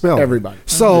Aaron Spelling. Everybody.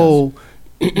 So,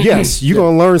 yes, you're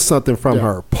going to learn something from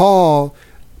her. Paul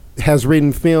has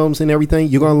written films and everything.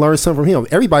 You're going to learn something from him.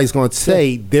 Everybody's going to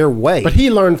say their way. But he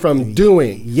learned from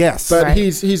doing. Yes. But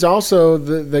he's also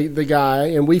the guy,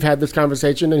 and we've had this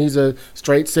conversation, and he's a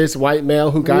straight cis white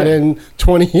male who got in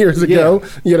 20 years ago.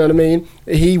 You know what I mean?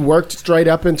 He worked straight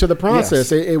up into the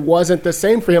process. Yes. It wasn't the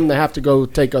same for him to have to go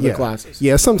take other classes.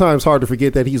 Yeah, sometimes hard to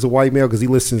forget that he's a white male because he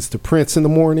listens to Prince in the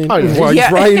morning Oh, yeah. while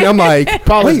he's writing. I'm like,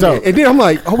 Paul is dope. And then I'm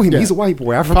like, oh, wait, he's a white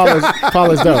boy. I forgot.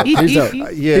 Paul is dope. He's dope.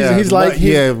 Yeah, he's like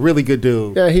really good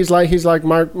dude. Yeah, he's like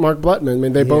Mark Blutman. I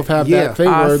mean, they both have that thing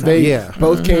where Awesome. they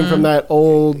both came from that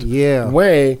old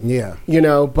way. Yeah. You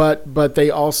know, but they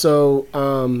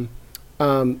also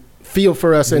feel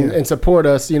for us and support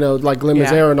us. You know, like Les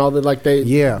Miserables and all that. Like there's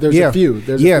a few.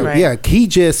 There's a few. Right.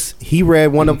 He read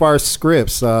one of our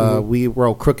scripts. We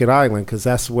wrote Crooked Island because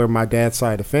that's where my dad's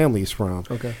side of the family is from.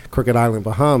 Okay. Crooked Island,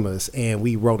 Bahamas, and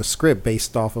we wrote a script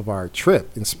based off of our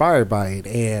trip, inspired by it.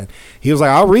 And he was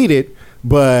like, "I'll read it."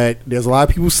 But there's a lot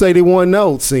of people say they want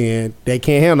notes and they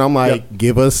can't handle. I'm like,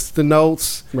 give us the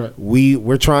notes. Right.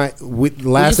 We're trying.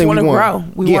 Last thing we want. Grow.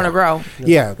 We want to grow.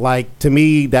 Yeah, like to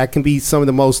me, that can be some of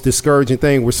the most discouraging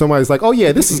thing where somebody's like, "Oh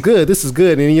yeah, this is good,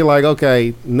 and you're like,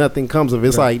 "Okay, nothing comes of it."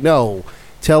 It's like, no,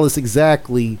 tell us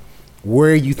exactly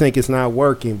where you think it's not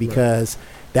working because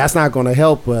that's not going to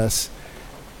help us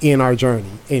in our journey.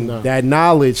 And that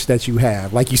knowledge that you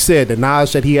have, like you said, the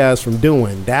knowledge that he has from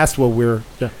doing, that's what we're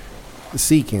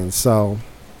seeking. So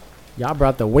y'all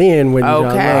brought the win when you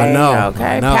I know.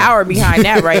 Power behind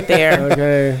that right there.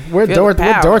 Okay, where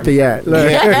Dorothy at?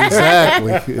 Yeah,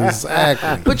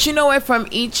 exactly. But you know what?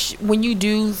 When you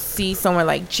do see someone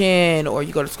like Jen, or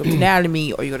you go to Script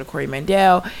Anatomy, or you go to Corey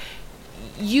Mandel,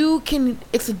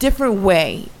 it's a different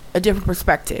way, a different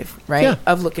perspective, right? Yeah.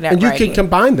 Of looking at and you writing. can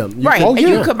combine them, and you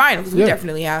can combine them because we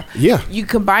definitely have. Yeah, you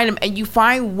combine them and you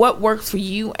find what works for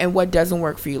you and what doesn't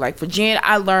work for you. Like for Jen,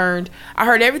 I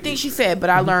heard everything she said, but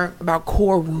I learned about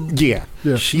core wound. Yeah.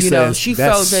 She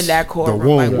sows in that core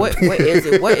wound. Like what is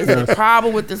it? What is the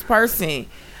problem with this person?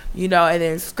 You know, and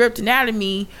then Script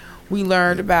Anatomy, we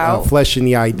learned about fleshing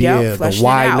the idea, the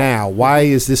why now. Why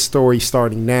is this story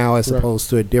starting now as opposed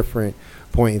to a different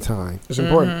point in time? It's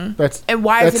important. That's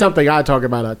something I talk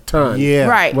about a ton. Yeah,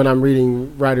 right. When I'm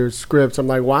reading writers' scripts, I'm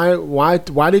like, why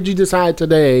did you decide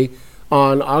today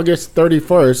on August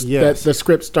 31st that the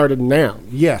script started now?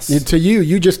 Yes. To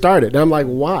you just started. And I'm like,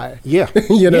 why? Yeah.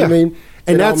 You know what I mean?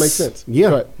 And that all makes sense.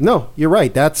 Yeah. No, you're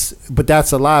right. That's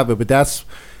a lot of it. But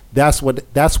that's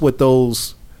what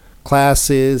those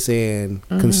classes and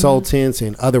consultants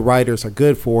and other writers are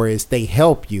good for, is they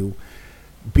help you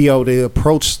be able to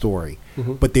approach story.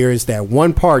 But there is that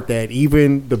one part that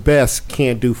even the best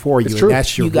can't do for you, and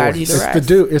that's your voice.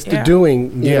 It's the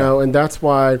doing, you know, and that's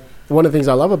why one of the things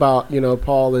I love about,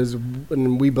 Paul is,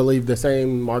 and we believe the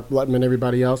same, Mark Blutman,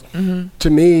 everybody else. To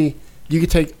me, you could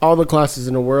take all the classes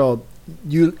in the world.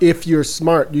 If you're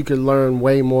smart, you could learn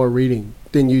way more reading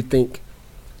than you think.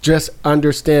 Just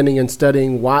understanding and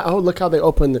studying why. Oh, look how they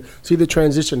see the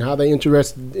transition, how they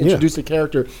introduce the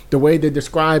character, the way they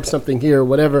describe something here,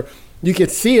 whatever. You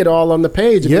could see it all on the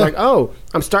page. And be like, oh,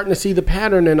 I'm starting to see the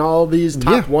pattern in all these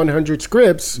top 100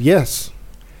 scripts. Yes.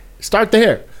 Start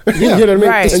there. Yeah. You know what I mean?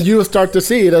 Right. And you'll start to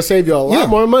see it'll save you a lot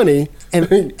more money.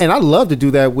 And I love to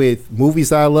do that with movies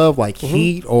that I love, like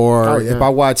Heat, or if I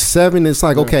watch Seven, it's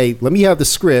like, okay, let me have the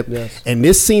script and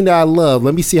this scene that I love,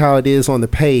 let me see how it is on the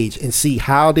page and see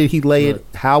how did he lay it,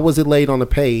 how was it laid on the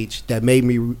page that made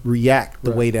me react the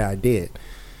way that I did.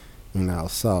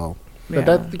 So.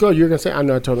 But go. You're gonna say? I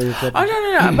know. I totally interrupted. Oh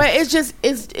no! But it's just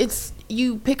it's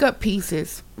you pick up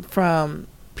pieces from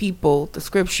people, the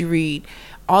scripts you read,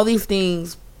 all these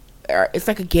things it's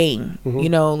like a game, you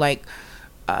know, like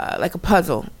a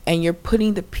puzzle, and you're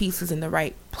putting the pieces in the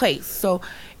right place. So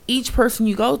each person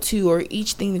you go to or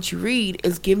each thing that you read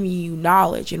is giving you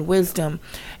knowledge and wisdom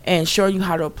and showing you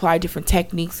how to apply different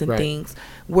techniques and things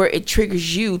where it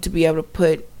triggers you to be able to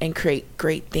put and create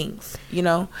great things, you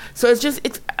know? So it's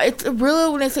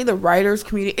really, when they say the writers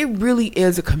community, it really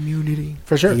is a community.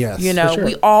 For sure. Yes. You know,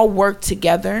 we all work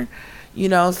together, you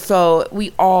know, so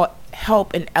we all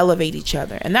help and elevate each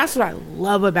other. And that's what I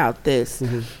love about this,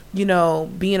 you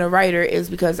know, being a writer, is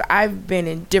because I've been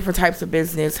in different types of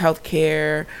business,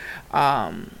 healthcare,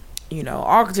 you know,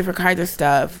 all different kinds of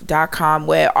stuff, .com,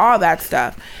 web, all that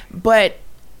stuff. But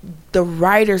the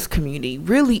writers community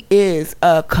really is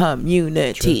a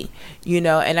community, you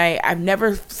know, and I've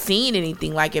never seen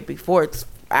anything like it before. It's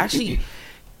actually,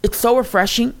 it's so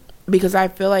refreshing because I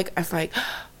feel like it's like,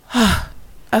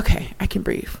 okay, I can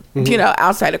breathe. You know,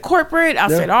 outside of corporate,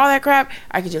 outside of all that crap,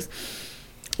 I can just.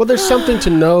 Well, there's something to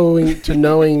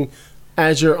knowing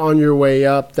as you're on your way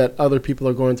up that other people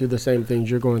are going through the same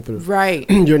things you're going through. Right.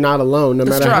 You're not alone. No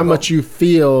matter how much you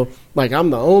feel like I'm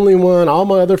the only one, all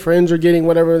my other friends are getting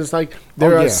whatever. It's like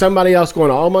there is somebody else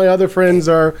going, all my other friends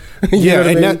are. You know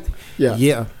what I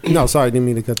mean? No, sorry, I didn't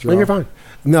mean to cut you off. You're fine.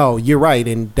 No, you're right.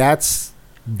 And that's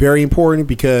very important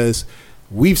because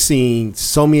we've seen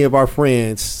so many of our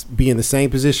friends be in the same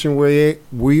position where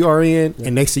we are in,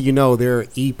 and next thing you know, they're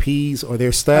EPs or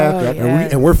their staff,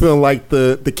 and we're feeling like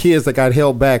the kids that got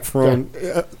held back from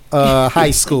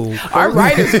high school. Our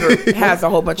writers group has a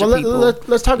whole bunch of people.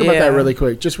 Let's talk about that really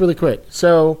quick, just really quick.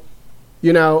 So,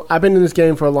 you know, I've been in this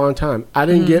game for a long time. I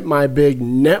didn't get my big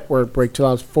network break till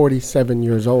I was 47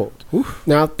 years old. Oof.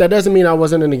 Now, that doesn't mean I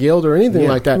wasn't in a guild or anything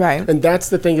like that. Right. And that's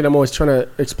the thing that I'm always trying to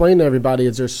explain to everybody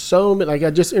is there's so many, like I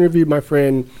just interviewed my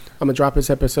friend, I'm going to drop his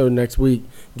episode next week,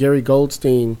 Gary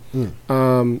Goldstein,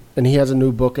 and he has a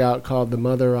new book out called The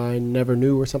Mother I Never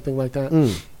Knew or something like that.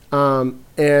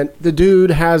 And the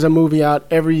dude has a movie out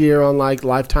every year on like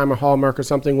Lifetime or Hallmark or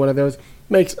something, one of those,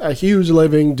 makes a huge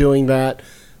living doing that.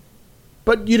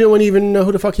 But you don't even know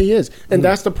who the fuck he is. And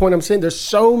that's the point I'm saying. There's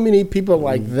so many people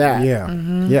like that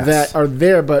that are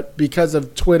there. But because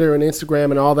of Twitter and Instagram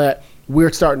and all that,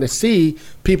 we're starting to see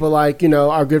people like, you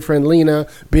know, our good friend Lena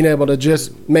being able to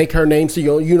just make her name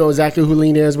so you know exactly who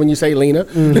Lena is when you say Lena.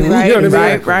 Right, you know what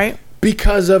I mean? Right.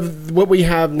 Because of what we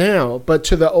have now. But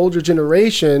to the older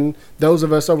generation, those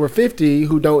of us over 50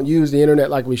 who don't use the internet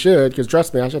like we should, because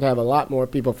trust me, I should have a lot more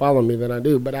people following me than I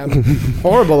do, but I'm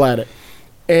horrible at it.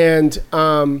 And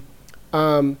and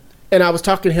I was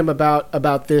talking to him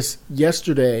about this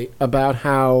yesterday, about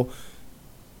how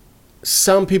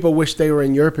some people wish they were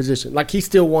in your position. Like he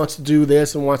still wants to do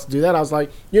this and wants to do that. I was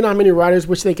like, you know how many writers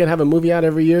wish they could have a movie out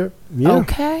every year? Yeah.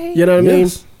 Okay. You know what I mean?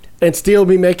 And still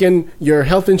be making your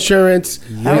health insurance,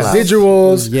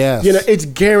 residuals. Yes. You know, it's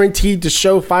guaranteed to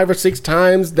show 5 or 6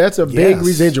 times. That's a big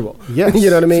residual. Yes. You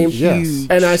know what I mean? Yes.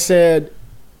 And I said,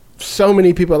 so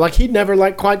many people, like he never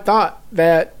like quite thought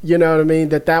that, you know what I mean,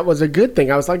 that was a good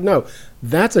thing. I was like, no,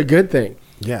 that's a good thing.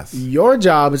 Yes. Your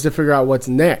job is to figure out what's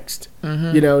next.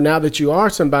 You know, now that you are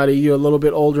somebody, you're a little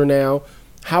bit older now,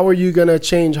 how are you going to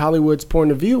change Hollywood's point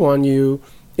of view on you?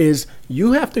 Is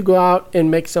you have to go out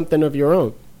and make something of your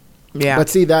own. Yeah. But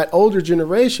see, that older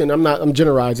generation, I'm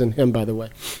generalizing him, by the way,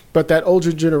 but that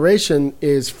older generation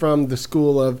is from the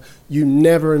school of you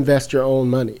never invest your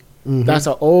own money. That's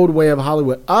an old way of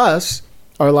Hollywood. Us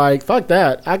are like, fuck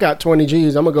that. I got 20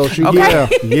 G's. I'm going to go shoot.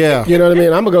 Yeah. You know what I mean?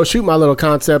 I'm going to go shoot my little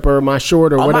concept or my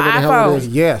short or whatever the hell it is.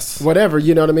 Yes. Whatever,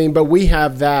 you know what I mean? But we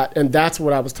have that, and that's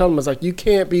what I was telling them. I was like, you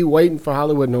can't be waiting for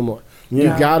Hollywood no more.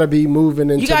 Yeah. You got to be moving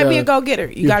into. You got to be a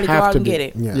go-getter. You got to go out and get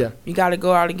it. Yeah. You got to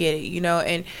go out and get it, you know?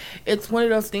 And it's one of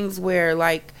those things where,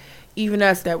 like, even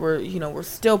us that we're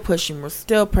still pushing, we're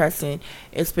still pressing.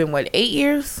 It's been, 8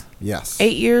 years? Yes.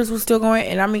 8 years we're still going.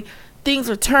 And, I mean, things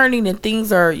are turning and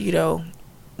things are,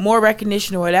 more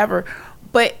recognition or whatever.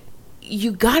 But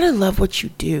you got to love what you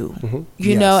do,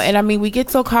 you know? And, I mean, we get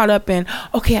so caught up in,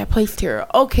 okay, I placed here.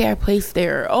 Okay, I placed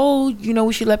there. Oh,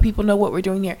 we should let people know what we're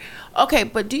doing here. Okay,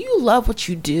 but do you love what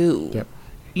you do? Yep.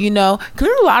 Because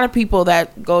there's a lot of people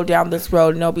that go down this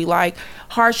road and they'll be like,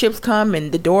 hardships come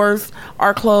and the doors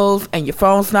are closed and your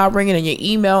phone's not ringing and your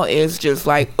email is just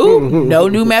like, ooh, no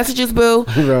new messages, boo.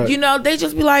 Right. They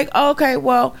just be like, oh, okay,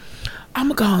 well, I'm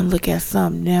going to go and look at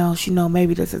something else.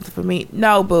 Maybe this isn't for me.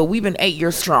 No, but we've been 8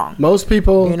 years strong. Most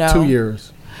people, 2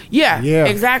 years. Yeah,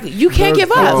 exactly. You can't give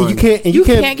up. You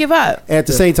can't give up. At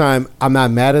the same time, I'm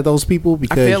not mad at those people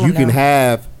because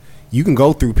you can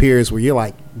go through periods where you're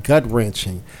like gut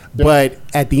wrenching, but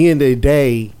at the end of the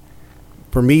day,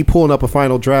 for me, pulling up a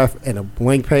final draft and a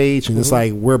blank page, and it's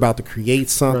like we're about to create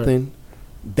something.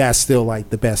 That's still like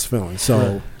the best feeling.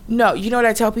 So. No, you know what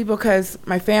I tell people, because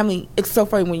my family, it's so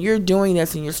funny when you're doing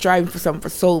this and you're striving for something for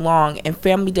so long, and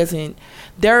family doesn't,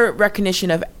 their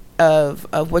recognition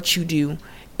of what you do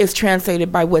is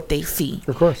translated by what they see.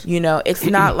 Of course. You know, it's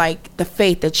not like the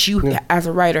faith that you as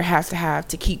a writer has to have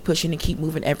to keep pushing and keep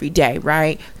moving every day,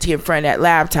 right? To get in front of that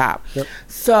laptop. Yep.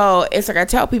 So it's like I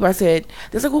tell people, I said,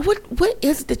 they're like, well, what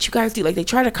is it that you guys do? Like they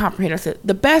try to comprehend. I said,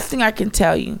 the best thing I can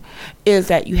tell you is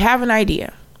that you have an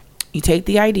idea. You take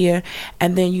the idea,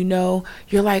 and then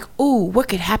you're like, ooh, what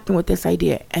could happen with this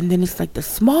idea? And then it's like the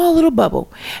small little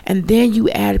bubble. And then you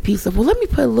add a piece of, well, let me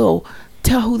put a little,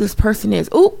 tell who this person is.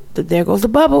 Ooh, there goes the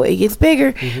bubble. It gets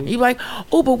bigger. And you're like,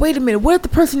 oh, but wait a minute. What if the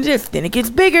person did this? Then it gets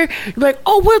bigger. You're like,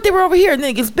 oh, what if they were over here? And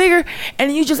then it gets bigger.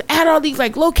 And you just add all these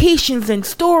like locations and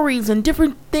stories and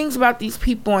different things about these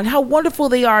people and how wonderful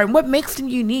they are and what makes them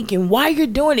unique and why you're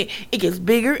doing it. It gets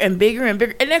bigger and bigger and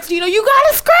bigger. And next thing you know, you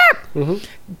got a script.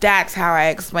 That's how I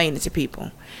explain it to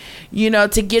people,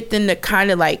 to get them to kind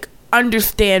of like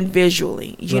understand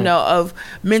visually, of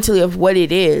mentally of what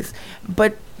it is.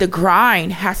 But the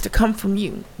grind has to come from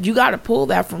you. You got to pull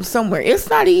that from somewhere. It's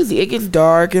not easy. It gets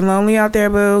dark and lonely out there,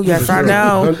 boo. Yes, I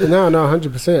know. No,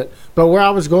 100%. But where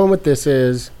I was going with this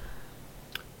is,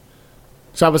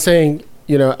 so I was saying,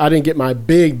 I didn't get my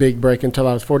big break until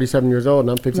I was 47 years old, and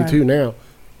I'm 52 now.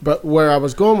 But where I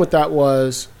was going with that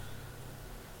was,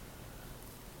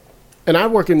 and I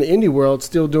work in the indie world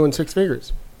still doing six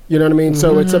figures. You know what I mean?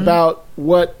 So it's about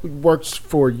what works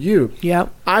for you.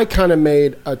 Yep. I kind of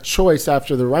made a choice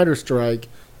after the writer's strike.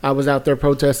 I was out there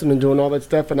protesting and doing all that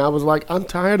stuff, and I was like, I'm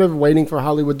tired of waiting for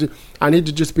Hollywood I need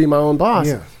to just be my own boss.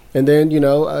 Yeah. And then,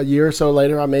 a year or so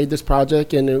later, I made this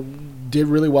project, and it did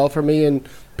really well for me, and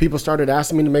people started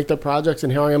asking me to make their projects,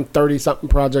 and here I am 30-something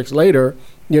projects later,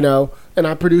 and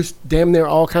I produced damn near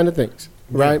all kind of things,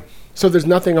 right? So there's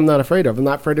nothing I'm not afraid of. I'm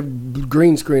not afraid of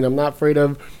green screen. I'm not afraid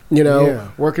of,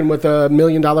 working with $1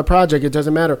 million project. It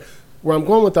doesn't matter. Where I'm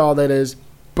going with all that is,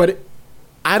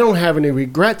 I don't have any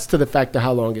regrets to the fact of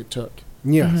how long it took.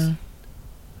 Yes.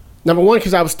 Number one,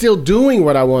 because I was still doing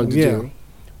what I wanted to do.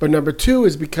 But number two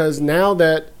is because now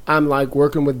that I'm like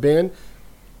working with Ben,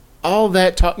 all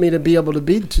that taught me to be able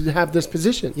to have this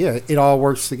position. Yeah, it all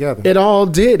works together. It all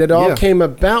did. It all came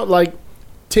about. Like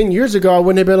 10 years ago, I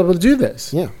wouldn't have been able to do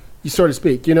this. Yeah. You so to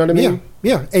speak, you know what I mean?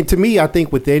 Yeah. And to me, I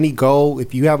think with any goal,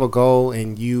 if you have a goal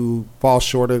and you fall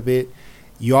short of it,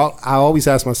 I always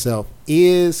ask myself,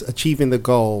 is achieving the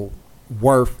goal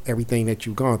worth everything that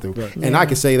you've gone through? Right. And I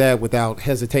can say that without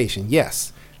hesitation.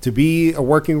 Yes. To be a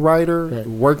working writer,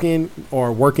 working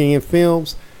in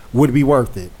films would be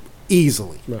worth it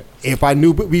easily. Right. If I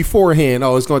knew beforehand,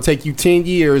 it's going to take you 10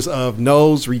 years of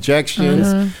no's,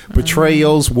 rejections,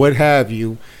 betrayals, what have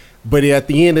you. But at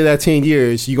the end of that 10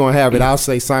 years, you're going to have it. I'll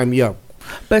say, sign me up.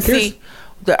 But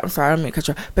I'm sorry, I didn't mean to cut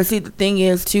you off. But see, the thing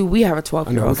is, too, we have a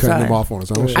 12-year-old son. Cutting him off on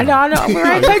his own show. I know. We're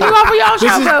right cutting you off on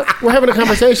y'all show. We're having a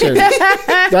conversation.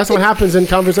 That's what happens in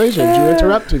conversations. You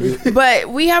interrupt me. But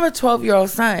we have a 12-year-old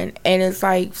son, and it's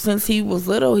like, since he was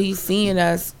little, he's seeing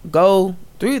us go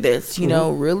through this,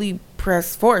 really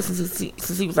press forward since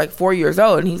he was like 4 years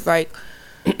old. And he's like,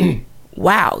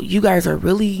 wow, you guys are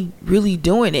really, really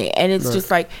doing it. And it's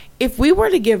just like, if we were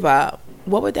to give up,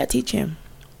 what would that teach him?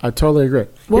 I totally agree.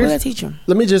 What would that teach him?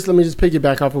 Let me just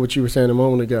piggyback off of what you were saying a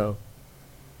moment ago.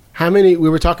 We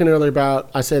were talking earlier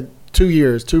about, I said 2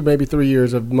 years, maybe 3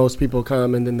 years of most people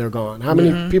come and then they're gone. How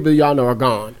many people y'all know are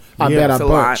gone? I bet a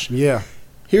bunch. Yeah.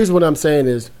 Here's what I'm saying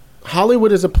is,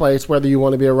 Hollywood is a place, whether you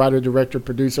want to be a writer, director,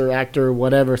 producer, actor,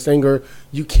 whatever, singer,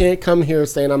 you can't come here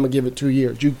saying, I'm going to give it 2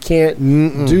 years. You can't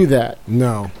do that.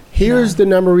 No. Here's the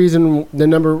number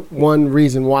one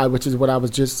reason why, which is what I was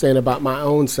just saying about my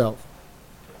own self.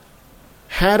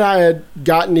 Had I had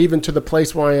gotten even to the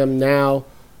place where I am now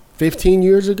 15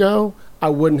 years ago, I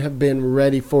wouldn't have been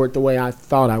ready for it the way I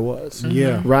thought I was.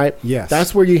 Yeah. Right? Yes.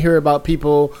 That's where you hear about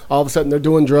people, all of a sudden they're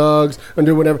doing drugs and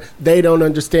doing whatever. They don't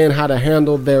understand how to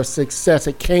handle their success.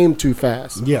 It came too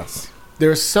fast. Yes.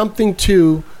 There's something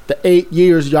to the 8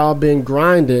 years y'all been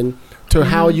grinding to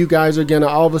how you guys are going to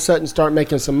all of a sudden start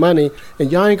making some money,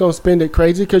 and y'all ain't going to spend it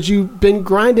crazy because you've been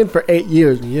grinding for 8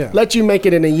 years. Yeah. Let you make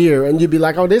it in a year, and you'd be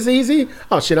like, oh, this easy?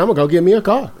 Oh, shit, I'm going to go get me a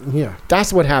car. Yeah.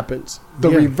 That's what happens. The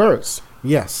reverse.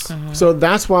 Yes. So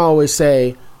that's why I always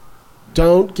say,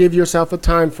 don't give yourself a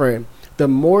time frame. The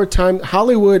more time,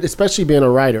 Hollywood, especially being a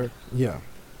writer,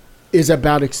 is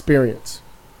about experience.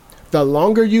 The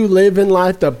longer you live in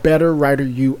life, the better writer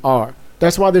you are.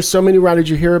 That's why there's so many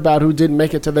writers you hear about who didn't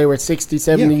make it till they were 60,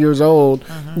 70 years old,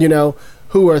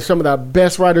 who are some of the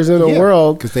best writers in the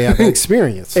world because they have the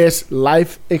experience. It's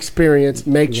life experience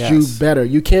makes Yes. you better.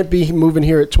 You can't be moving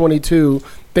here at 22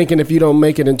 thinking if you don't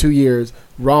make it in 2 years.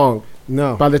 Wrong.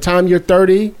 No. By the time you're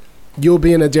 30, you'll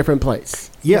be in a different place.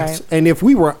 Yes, Right. and if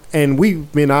we were, and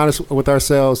we've been honest with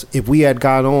ourselves, if we had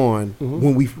got on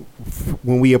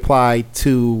when we applied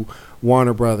to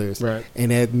Warner Brothers Right.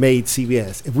 and had made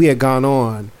CBS, if we had gone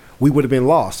on, we would have been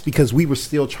lost because we were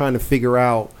still trying to figure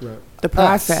out The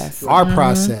process. our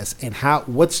process, and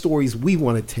what stories we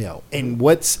want to tell, and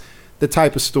what's the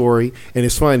type of story. And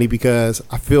it's funny because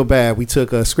I feel bad. We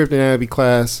took a script and anatomy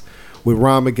class with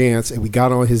Ron McGance, and we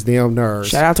got on his damn nerves.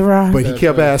 Shout out to Ron. But he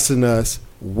kept asking us,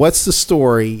 what's the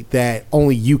story that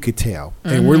only you could tell?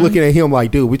 And we're looking at him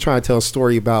like, dude, we're trying to tell a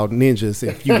story about ninjas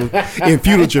in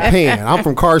feudal Japan. I'm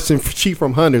from Carson, she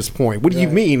from Hunters Point. What do you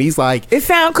mean? He's like, It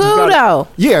sound cool though.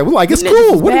 yeah, we're like, it's Ninjas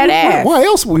cool. is What badass. why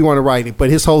else would we want to write it? But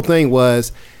his whole thing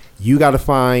was, you got to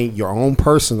find your own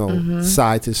personal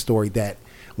side to the story that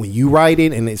when you write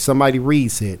it and then somebody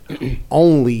reads it,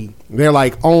 only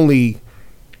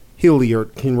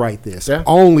Hilliard can write this. Yeah.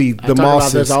 Only I the talk about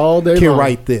Mosses this all day can long.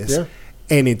 write this. Yeah.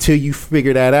 And until you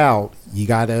figure that out, you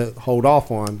got to hold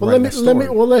off on writing that story.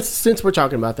 Let's since we're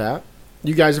talking about that,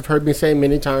 you guys have heard me say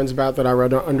many times about that I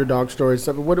write underdog stories.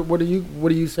 So what do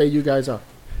you say you guys are?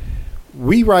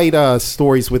 We write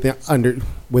stories with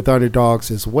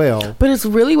underdogs as well. But it's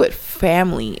really with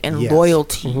family and Yes.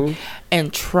 loyalty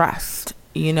and trust,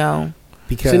 you know.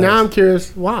 Because See, now I'm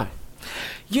curious why.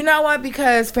 You know what?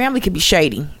 Because family can be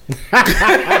shady.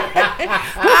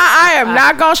 I am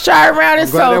not going to shy around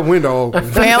it. glad that So window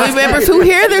open. family members who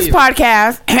hear this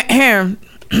podcast,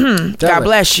 Tell God it.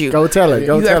 bless you. Go tell it.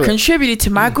 Go You tell have it. contributed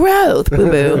to my growth, boo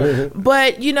boo.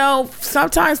 But you know,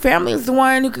 sometimes family is the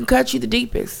one who can cut you the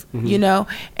deepest. You know,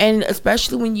 and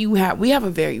especially when we have a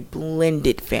very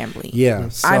blended family. Yeah,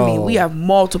 I mean, so- we have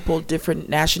multiple different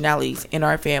nationalities in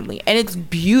our family, and it's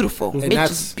beautiful. It's that's-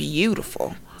 just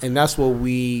beautiful. And that's what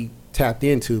we tapped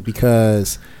into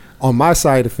because on my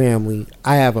side of the family,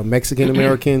 I have a Mexican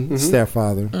American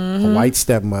stepfather, a white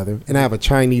stepmother, and I have a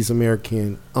Chinese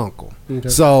American uncle. Okay.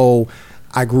 So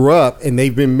I grew up, and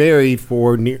they've been married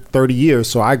for near 30 years.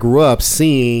 So I grew up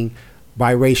seeing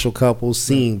biracial couples,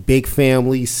 seeing big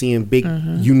families, seeing big,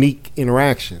 unique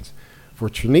interactions. For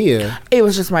Trania, It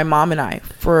was just my mom and I.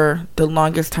 For the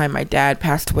longest time, my dad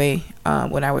passed away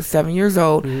when I was 7 years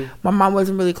old. My mom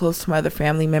wasn't really close to my other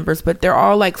family members, but they're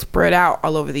all like spread out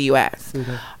all over the U.S.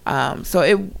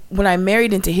 So when I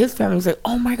married into his family, I was like,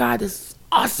 oh my God, this is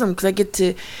awesome because I get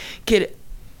to get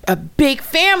a big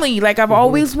family like I've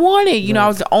always wanted. You know, I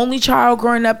was the only child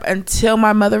growing up until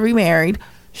my mother remarried.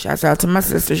 Shouts out to my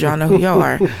sisters. Y'all know who y'all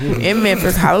are in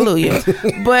Memphis. Hallelujah.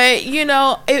 But, you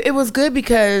know, it was good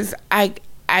because I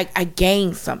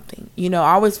gained something. You know,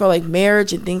 I always felt like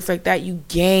marriage and things like that, you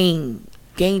gain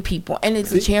people. And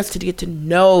it's a chance to get to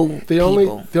know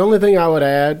people. The only thing I would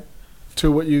add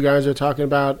to what you guys are talking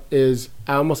about is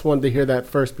I almost wanted to hear that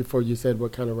first before you said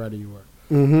what kind of writer you were.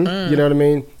 You know what I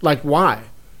mean? Like, why?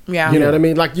 Yeah. You know what I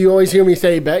mean? Like, you always hear me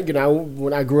say back, you know,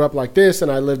 when I grew up like this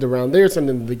and I lived around this and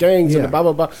then the gangs and the blah,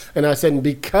 blah, blah. And I said, and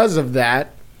because of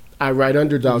that, I write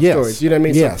underdog Yes. stories. You know what I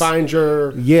mean? Yes. So find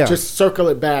your, Yeah. just circle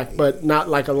it back, but not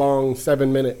like a long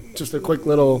 7 minute, just a quick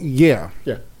little, yeah.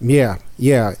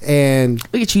 And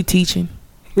Look at you teaching.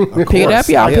 of Pick it up, course,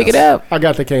 y'all. yes. Pick it up. I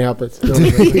got the can't help it.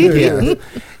 Yeah.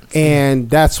 And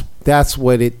that's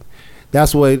what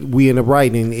we end up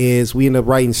writing is we end up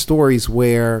writing stories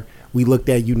where we looked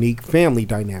at unique family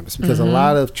dynamics because a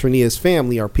lot of Trinia's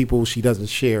family are people she doesn't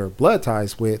share blood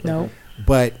ties with, No.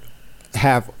 but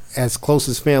have as close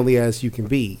as family as you can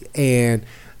be. And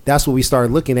that's what we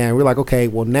started looking at. And we're like, okay,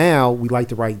 well now we like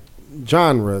to write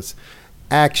genres,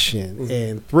 action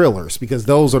and thrillers because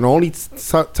those are the only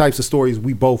types of stories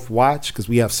we both watch because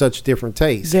we have such different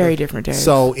tastes. Very different days.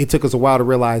 So it took us a while to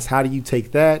realize how do you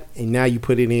take that and now you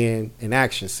put it in an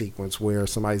action sequence where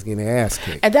somebody's getting their ass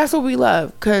kicked. And that's what we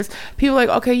love because people are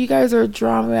like, okay, you guys are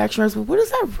drama action writers, but what does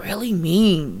that really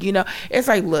mean? You know, it's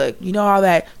like, look, you know all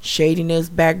that shadiness,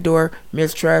 backdoor,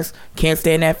 mistrust, can't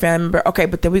stand that family member. Okay,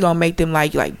 but then we're going to make them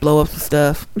like blow up some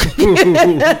stuff,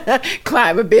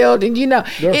 climb a building, you know.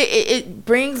 Yeah. It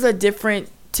brings a different,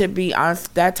 to be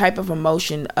honest, that type of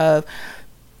emotion of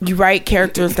you write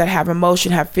characters that have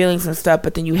emotion, have feelings and stuff,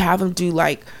 but then you have them do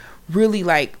like really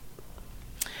like,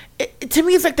 to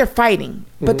me it's like they're fighting,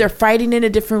 but they're fighting in a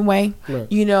different way.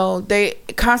 Right. You know, they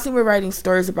constantly were writing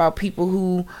stories about people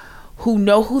who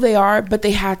know who they are, but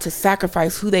they had to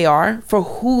sacrifice who they are for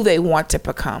who they want to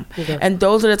become. Okay. And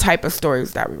those are the type of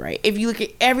stories that we write. If you look at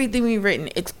everything we've written,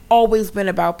 it's always been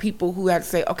about people who had to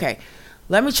say, okay,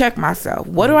 let me check myself.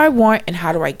 What do I want and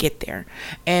how do I get there?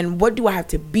 And what do I have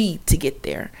to be to get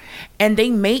there? And they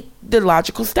make the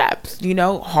logical steps, you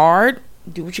know, hard,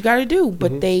 do what you got to do,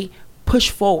 but they push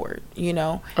forward, you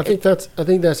know. I think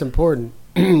that's important.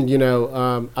 You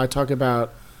know, I talk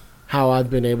about how I've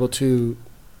been able to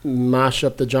mash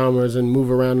up the genres and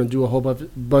move around and do a whole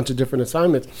bunch of different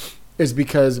assignments is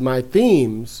because my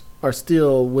themes are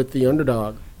still with the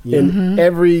underdog. In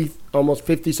every almost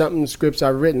 50-something scripts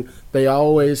I've written, they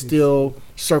always still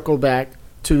circle back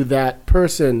to that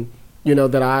person, you know,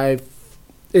 that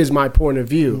is my point of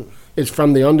view. It's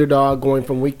from the underdog going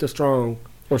from weak to strong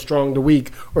or strong to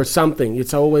weak or something.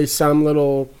 It's always some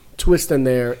little twist in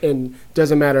there, and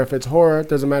doesn't matter if it's horror,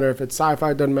 doesn't matter if it's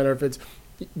sci-fi, doesn't matter if it's,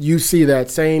 you see that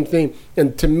same thing.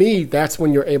 And to me, that's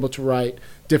when you're able to write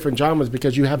different genres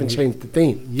because you haven't changed the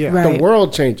theme. Right. The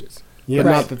world changes, but Right.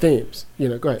 not the themes. You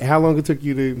know, go ahead. How long it took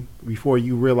you before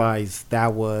you realized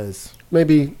that was?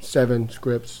 Maybe 7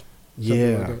 scripts.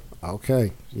 something like Yeah. that.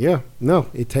 Okay. Yeah. No,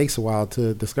 it takes a while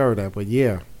to discover that, but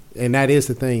yeah. And that is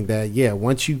the thing that,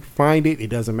 once you find it, it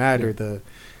doesn't matter.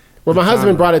 Well, my husband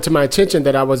genre. brought it to my attention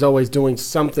that I was always doing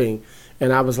something,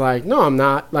 and I was like, no, I'm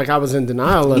not. Like, I was in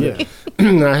denial of it.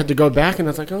 And I had to go back, and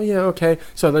I was like, oh, yeah, okay.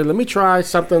 So like, let me try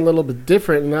something a little bit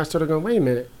different. And I started going, wait a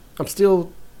minute. I'm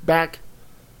still back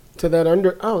to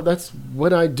that that's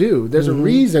what I do. There's a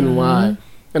reason why.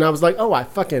 And I was like, oh, I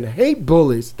fucking hate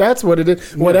bullies. That's what it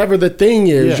is. Whatever the thing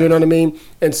is, you know what I mean?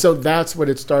 And so that's what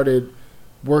it started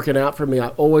working out for me. I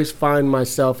always find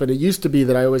myself, and it used to be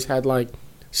that I always had like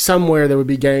somewhere there would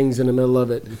be gangs in the middle of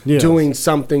it, doing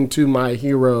something to my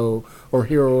hero or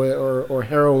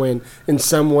heroine in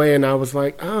some way. And I was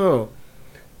like, oh,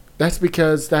 that's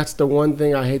because that's the one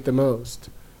thing I hate the most,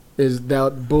 is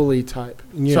that bully type.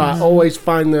 Yeah. So I always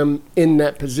find them in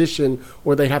that position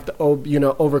where they have to,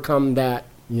 overcome that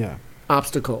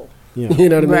obstacle. Yeah. You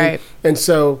know what I mean? Right. And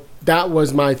so that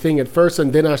was my thing at first,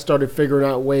 and then I started figuring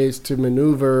out ways to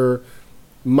maneuver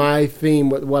my theme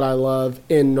with what I love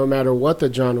in no matter what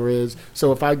the genre is.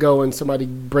 So if I go and somebody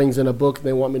brings in a book and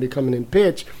they want me to come in and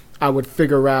pitch, I would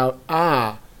figure out,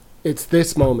 it's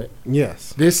this moment.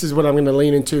 Yes. This is what I'm going to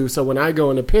lean into. So when I go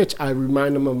in a pitch, I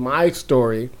remind them of my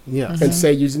story Yes. and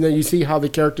say, you see how the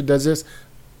character does this?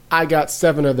 I got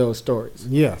 7 of those stories.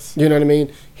 Yes. You know what I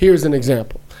mean? Here's an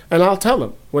example. And I'll tell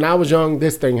them, when I was young,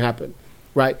 this thing happened,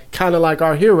 right? Kind of like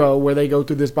our hero, where they go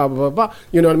through this blah, blah, blah, blah.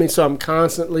 You know what I mean? So I'm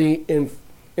constantly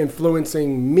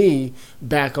influencing me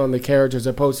back on the characters, as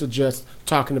opposed to just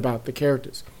talking about the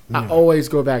characters. I always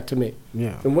go back to me.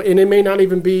 Yeah. And it may not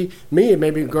even be me. It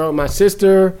may be a girl. My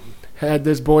sister had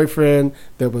this boyfriend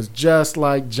that was just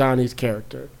like Johnny's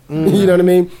character. You know what I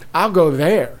mean? I'll go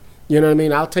there. You know what I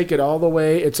mean? I'll take it all the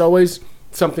way. It's always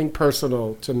something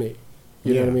personal to me.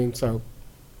 You know what I mean? So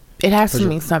it has to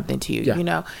mean something to you, Yeah. you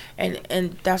know,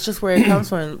 and that's just where it comes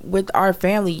from with our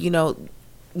family, you know,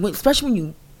 especially when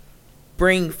you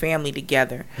bring family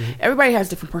together. Everybody has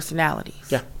different personalities,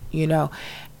 Yeah. you know,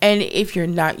 and if you're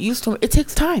not used to it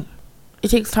takes time. It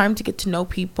takes time to get to know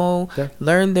people,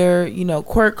 learn their,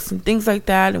 quirks and things like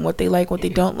that, and what they like, what they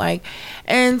don't like.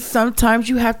 And sometimes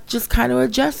you have to just kind of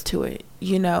adjust to it,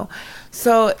 you know.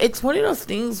 So it's one of those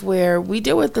things where we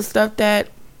deal with the stuff that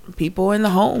people in the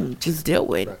home just deal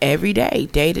with every day,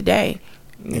 day to day,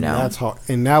 you know. That's hard.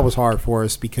 And that was hard for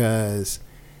us because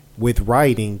with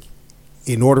writing,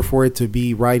 in order for it to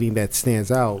be writing that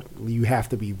stands out, you have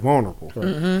to be vulnerable,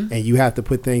 and you have to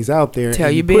put things out there. Tell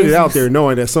and your you put it out business. there,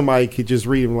 knowing that somebody could just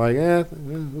read them like, it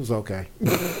was okay.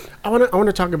 I want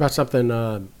to talk about something.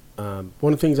 One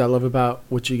of the things I love about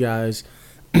what you guys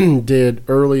did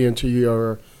early into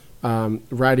your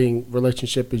writing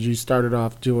relationship is you started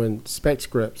off doing spec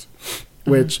scripts,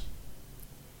 which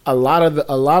a lot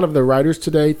of the writers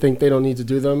today think they don't need to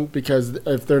do them because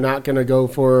if they're not going to go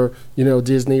for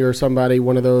Disney or somebody,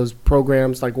 one of those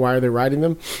programs, like why are they writing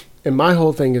them? And my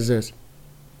whole thing is this: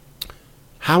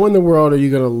 how in the world are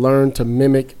you going to learn to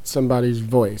mimic somebody's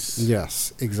voice?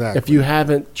 Yes, exactly. If you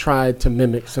haven't tried to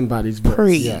mimic somebody's voice.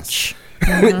 Preach.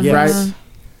 Yes. Right?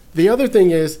 The other thing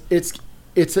is it's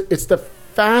the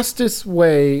fastest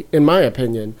way, in my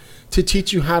opinion, to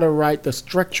teach you how to write the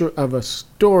structure of a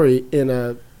story in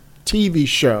a TV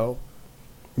show.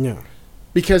 Yeah.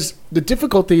 Because the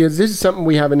difficulty is, this is something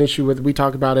we have an issue with. We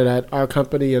talk about it at our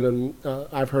company, and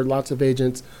I've heard lots of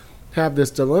agents have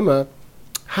this dilemma.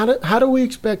 How do we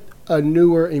expect a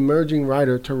newer emerging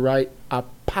writer to write a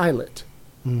pilot?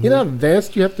 You know how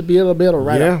advanced you have to be able to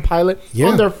write a pilot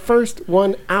on their first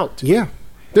one out. Yeah.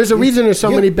 There's a reason there's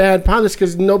so many bad pilots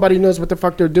because nobody knows what the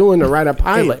fuck they're doing to write a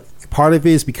pilot. Part of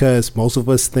it is because most of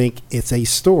us think it's a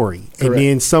story. Correct. And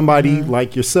then somebody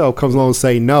like yourself comes along and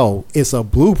say, no, it's a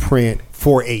blueprint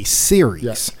for a series.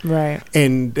 Yes. Right.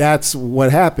 And that's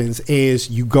what happens is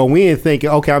you go in thinking,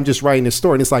 okay, I'm just writing a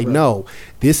story. And it's like, no,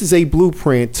 this is a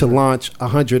blueprint to launch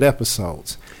 100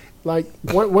 episodes. Like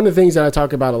one of the things that I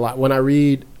talk about a lot when I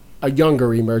read a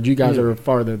younger emerge, you guys are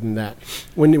farther than that.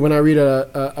 When I read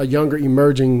a younger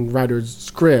emerging writer's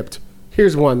script,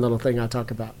 here's one little thing I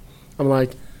talk about. I'm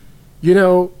like,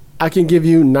 I can give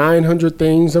you 900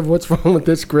 things of what's wrong with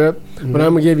this script, but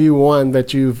I'm gonna give you one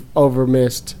that you've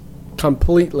overmissed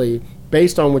completely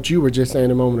based on what you were just saying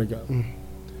a moment ago.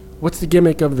 What's the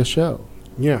gimmick of the show?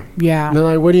 Yeah. Yeah. And they're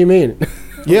like, what do you mean?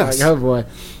 Yes. Like, oh boy.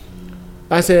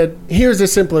 I said, here's the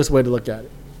simplest way to look at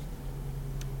it.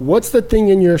 What's the thing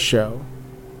in your show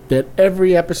that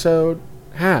every episode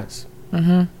has?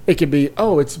 It could be,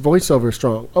 it's voiceover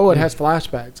strong. Oh, it has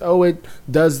flashbacks. Oh, it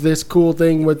does this cool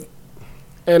thing with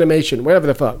animation, whatever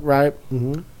the fuck, right?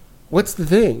 What's the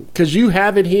thing? Because you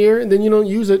have it here, and then you don't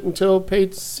use it until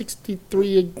page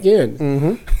 63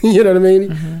 again. You know what I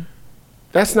mean?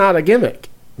 That's not a gimmick.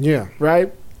 Yeah.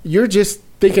 Right? You're just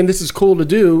thinking this is cool to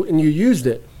do, and you used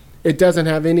it. It doesn't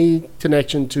have any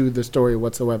connection to the story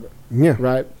whatsoever. Yeah.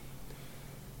 Right?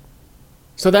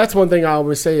 So that's one thing I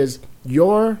always say is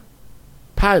your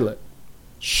pilot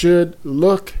should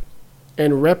look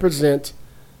and represent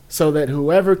so that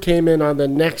whoever came in on the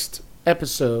next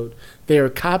episode, they are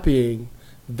copying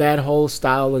that whole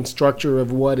style and structure of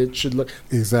what it should look.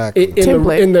 Exactly.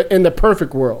 In the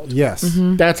perfect world. Yes.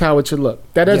 That's how it should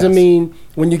look. That doesn't mean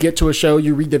when you get to a show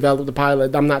you redevelop the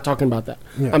pilot. I'm not talking about that.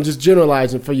 Yeah. I'm just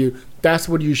generalizing for you. That's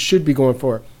what you should be going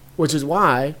for, which is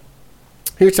why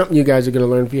here's something you guys are going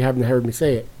to learn if you haven't heard me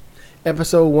say it.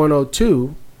 Episode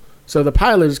 102, so the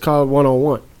pilot is called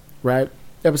 101, right?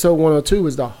 Episode 102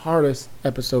 is the hardest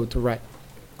episode to write.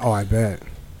 Oh, I bet.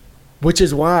 Which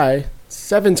is why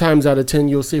 7 times out of 10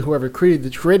 you'll see whoever created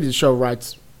the show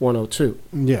writes 102.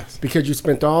 Yes. Because you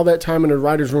spent all that time in the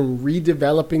writer's room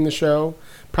redeveloping the show,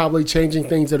 probably changing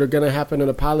things that are going to happen in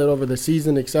the pilot over the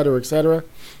season, et cetera, et cetera.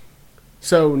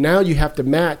 So now you have to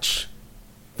match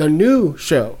the new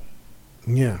show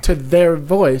to their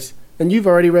voice, and you've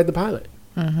already read the pilot.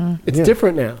 It's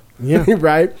different now. Yeah.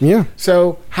 Right? Yeah.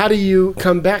 So how do you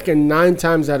come back and 9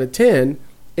 times out of 10,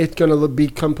 it's going to be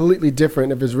completely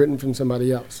different if it's written from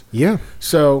somebody else. Yeah.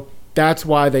 So that's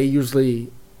why they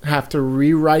usually have to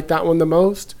rewrite that one the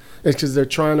most. It's because they're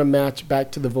trying to match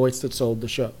back to the voice that sold the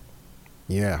show.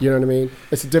 Yeah. You know what I mean?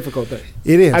 It's a difficult thing.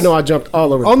 It is. I know I jumped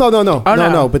all over. Oh, no.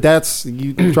 no. But that's,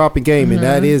 you dropping game, and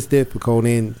that is difficult.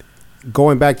 And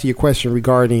going back to your question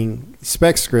regarding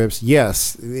spec scripts,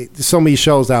 yes, so many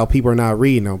shows out, people are not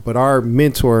reading them. But our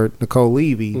mentor, Nicole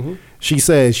Levy, she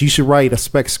says you should write a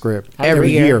spec script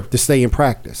every year to stay in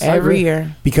practice. Every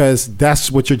year. Because that's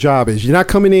what your job is. You're not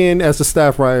coming in as a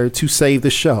staff writer to save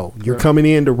the show. You're coming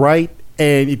in to write.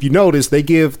 And if you notice, they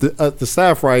give the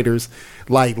staff writers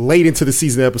like late into the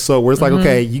season episode where it's like,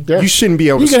 okay, you shouldn't be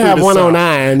able to. You can have screw this up.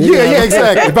 109. Yeah,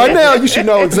 exactly. By now, you should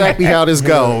know exactly how this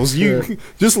goes. You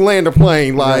just land a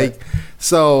plane,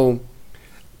 so.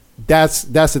 That's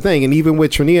the thing. And even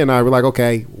with Trania and I, we're like,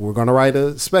 okay, we're gonna write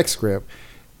a spec script.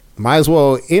 Might as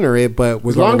well enter it, but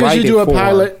we're going to write it. As long as you do a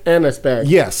pilot and a spec,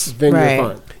 then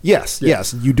you're fine.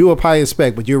 Yes. You do a pilot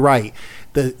spec, but you're right.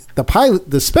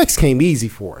 The specs came easy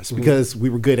for us because we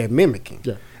were good at mimicking.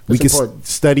 Yeah. We could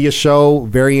study a show,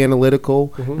 very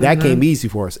analytical. That came easy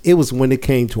for us. It was when it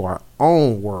came to our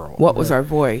own world. What was our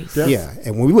voice? Yes. Yeah.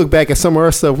 And when we look back at some of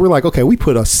our stuff, we're like, okay, we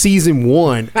put a season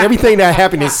 1, everything that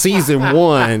happened in season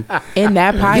 1 in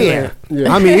that pilot.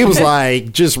 Yeah. I mean, it was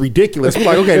like just ridiculous. We're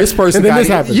like, okay, this person and then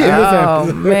got this happened.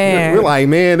 Oh, man. We're like,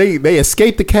 man, they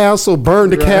escaped the castle,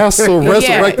 burned the castle,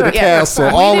 resurrected the castle,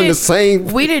 all in the same.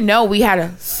 We didn't know we had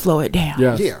to slow it down.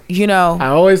 Yeah. You know, I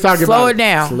always talk about slow it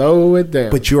down. Slow it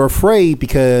down. But you're afraid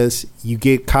because you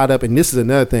get caught up, and this is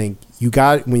another thing.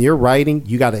 When you're writing,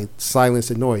 you got to silence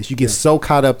the noise. You get so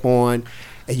caught up on,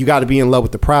 and you got to be in love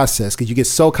with the process because you get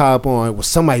so caught up on, well,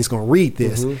 somebody's going to read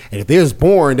this. And if they're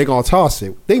boring, they're going to toss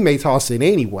it. They may toss it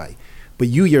anyway. But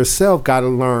you yourself got to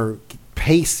learn,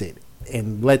 pace it,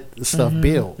 and let the stuff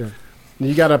build. Yeah.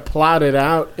 You got to plot it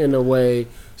out in a way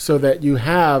so that you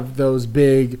have those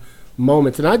big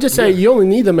moments. And I just say you only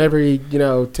need them every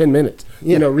 10 minutes.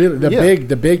 You know, really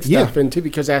the big stuff into,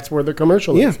 because that's where the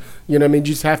commercial is. You know what I mean?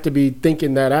 You just have to be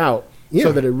thinking that out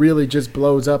so that it really just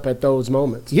blows up at those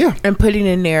moments. Yeah. And putting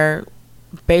in there,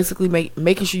 basically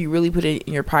making sure you really put it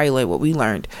in your pilot, what we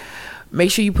learned. Make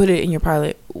sure you put it in your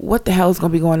pilot. What the hell is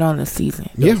going to be going on this season?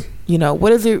 Yeah. You know,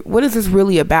 what is this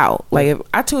really about? Like, if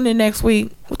I tune in next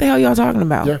week, what the hell y'all talking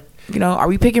about? Yeah. You know, are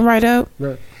we picking right up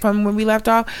Right. from when we left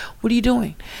off? What are you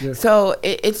doing? Yeah. So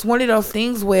it's one of those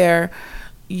things where,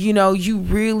 you know, you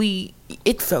really,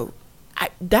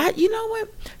 you know what?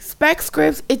 Spec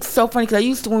Scripts, it's so funny because I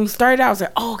used to, when we started out, I was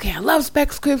like, oh, okay, I love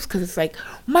Spec Scripts because it's like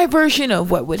my version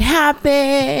of what would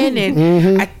happen.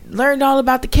 And I learned all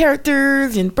about the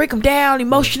characters and break them down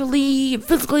emotionally and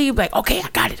physically. Like, okay, I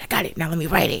got it. Now let me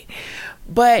write it.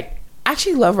 But I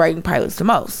actually love writing pilots the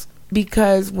most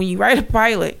because when you write a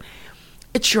pilot,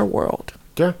 it's your world.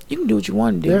 Yeah. You can do what you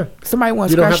want to do. Yeah. Somebody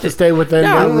wants You to don't have to stay within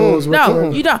their rules.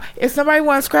 No, you don't. If somebody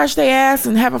wants to scratch their ass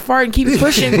and have a fart and keep it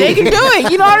pushing, they can do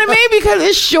it. You know what I mean? Because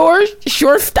it's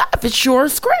your stuff. It's your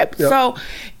script. Yep. So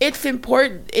it's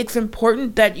important. It's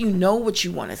important that you know what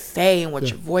you want to say and what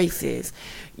your voice is.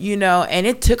 You know, and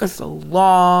it took us a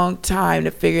long time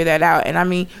to figure that out. And I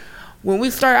mean, when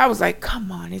we started, I was like,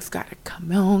 come on, it's got to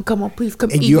come on, please come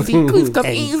easy, please come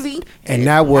easy. And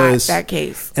that was not that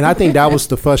case. And I think that was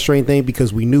the frustrating thing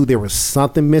because we knew there was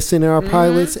something missing in our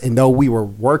pilots. And though we were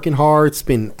working hard,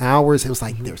 spending hours, it was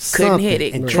like there's Couldn't something. hit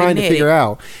it. And Couldn't trying to hit figure it.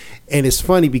 out. And it's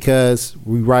funny because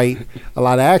we write a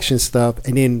lot of action stuff.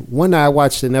 And then one night I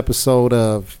watched an episode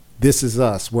of This Is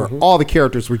Us where all the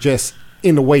characters were just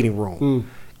in the waiting room.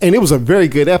 And it was a very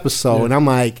good episode. Yeah. And I'm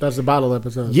like, That's the bottle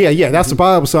episode. yeah, that's the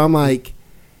Bible. So I'm like,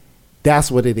 that's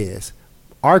what it is.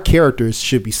 Our characters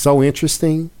should be so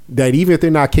interesting that even if they're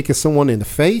not kicking someone in the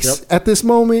face at this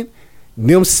moment,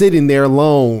 them sitting there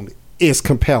alone is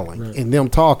compelling, and them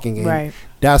talking. And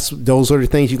those are the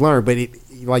things you learn. But it,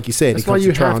 like you said, that's it why comes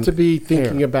you to have to be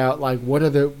thinking about like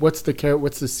what's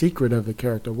the secret of the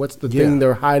character, what's the thing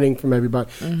they're hiding from everybody,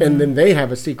 and then they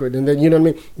have a secret, and then you know what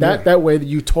I mean. That way that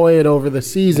you toy it over the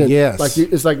season. Yes, like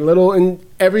it's like little in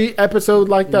every episode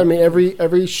like that. I mean,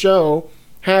 every show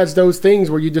has those things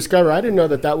where you discover, I didn't know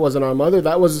that wasn't our mother.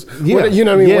 That was, you know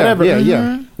what I mean? Whatever.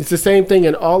 Yeah. It's the same thing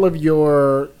in all of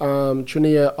your,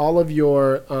 Trinia, all of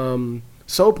your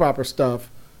soap opera stuff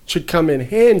should come in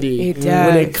handy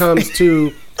when it comes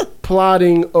to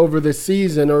plotting over the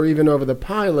season or even over the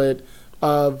pilot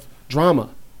of drama.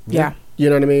 Yeah. You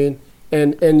know what I mean?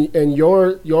 And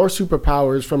your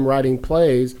superpowers from writing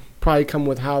plays probably come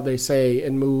with how they say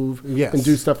and move and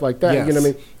do stuff like that. You know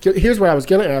what I mean? Here's what I was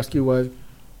going to ask you was,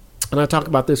 and I talk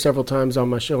about this several times on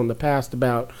my show in the past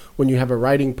about when you have a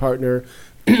writing partner.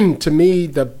 To me,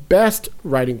 the best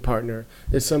writing partner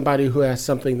is somebody who has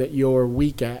something that you're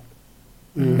weak at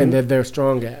and that they're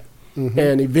strong at.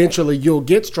 And eventually you'll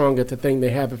get strong at the thing they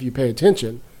have if you pay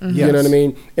attention. You know what I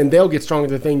mean? And they'll get strong at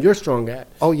the thing you're strong at.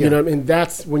 Oh, yeah. You know what I mean?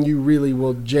 That's when you really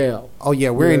will gel. Oh, yeah.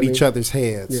 We're in each other's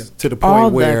heads to the point all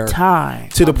where... the time.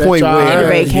 To the point where...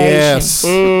 vacation. Yes.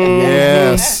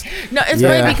 Yes. No, it's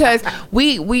funny because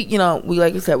we you know, we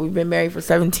like you said, we've been married for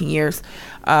 17 years.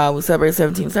 We celebrated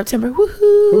 17 in September.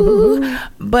 Woohoo!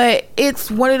 But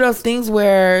it's one of those things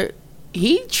where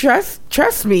he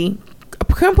trusts me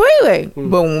completely.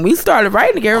 But when we started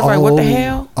writing together, I was like, what the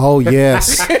hell? Oh,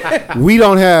 yes. We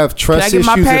don't have trust issues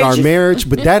in our marriage,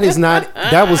 but that was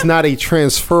not a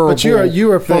transferable. But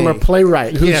you're a former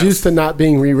playwright who's used to not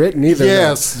being rewritten either.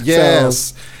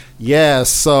 Yes.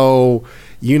 So,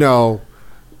 you know,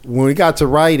 when we got to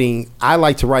writing, I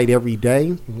like to write every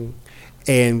day.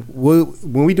 And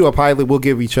when we do a pilot, we'll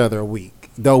give each other a week.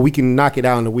 Though we can knock it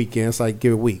out on the weekends, like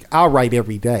give a week. I'll write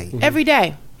every day. Every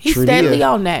day. He's steadily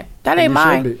on that. That ain't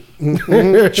mine.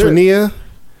 Trinia,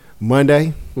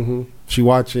 Monday, she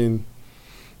watching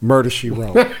Murder, She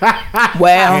Wrote.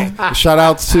 Well. Shout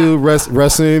out to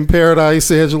Wrestling in Paradise,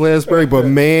 Angela Asbury. But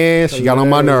man, she got on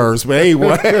my nerves. But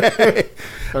anyway.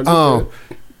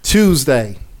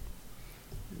 Tuesday,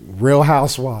 Real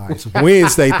Housewives.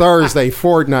 Wednesday, Thursday,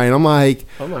 Fortnite. I'm like,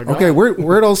 okay, where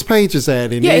are those pages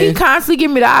at? And he constantly give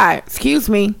me the eye. Excuse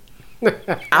me.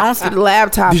 I don't see the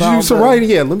laptop. Did you do some writing?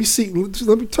 Yeah, let me see.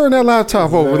 Let me turn that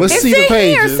laptop over. Let's see the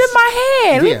pages. It's in my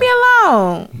head. Leave me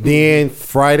alone. Then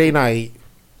Friday night,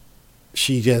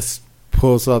 she just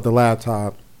pulls up the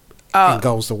laptop and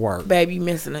goes to work. Babe, you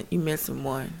missing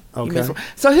one. Okay.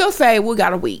 So he'll say, we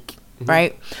got a week,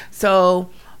 right? So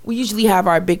we usually have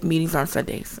our big meetings on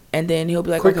Sundays. And then he'll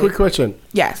be like, Quick question.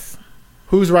 Yes.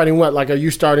 Who's writing what? Like, are you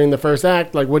starting the first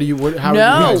act? Like, how?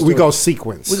 No. We go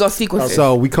sequence. We go sequences.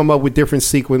 So we come up with different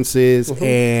sequences,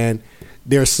 and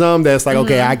there's some that's like,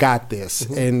 okay, I got this.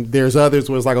 And there's others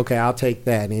where it's like, okay, I'll take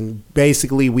that. And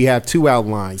basically we have two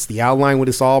outlines. The outline when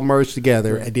it's all merged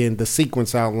together, and then the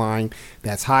sequence outline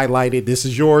that's highlighted. This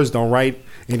is yours. Don't write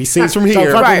any scenes from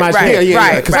here. Right.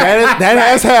 Because that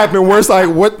has happened where it's like,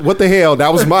 what the hell?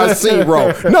 That was my scene,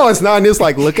 bro. No, it's not. And it's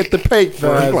like, look at the paper.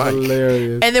 That's like,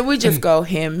 hilarious. And then we just go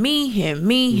him, me, him,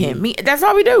 me, him, me. That's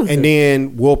all we do. and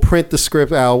then we'll print the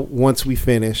script out once we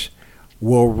finish.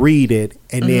 We'll read it,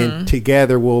 and then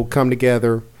together we'll come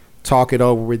together, talk it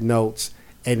over with notes,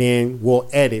 and then we'll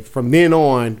edit. From then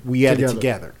on, we edit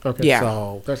together. Okay. Yeah.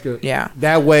 So That's good. Yeah.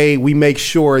 that way we make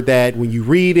sure that when you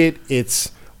read it,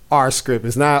 it's our script.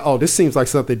 It's not, oh, this seems like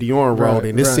something Dion wrote, Right,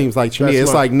 and this right. seems like Trania. That's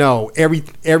It's smart. like, no,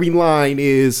 every line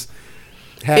has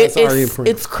our imprint.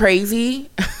 It's crazy.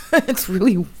 It's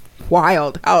really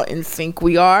wild how in sync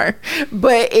we are,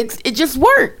 but it just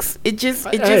works. It just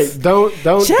don't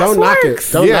knock it.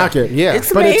 works. Don't Yeah, knock it. yeah.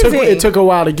 It's But amazing. it took a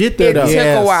while to get there, It though. took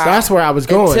Yes. a while. That's where I was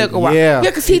going. It took a while. Yeah. Yeah,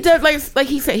 because he does like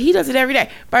he said, he does it every day.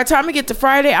 By the time we get to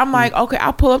Friday, I'm like, okay,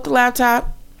 I'll pull up the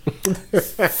laptop,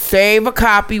 save a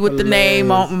copy with the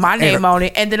name on my name on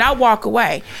it, and then I'll walk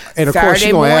away. And of course, Saturday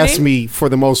you're going to ask morning, me for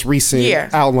the most recent Yeah.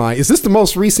 outline. Is this the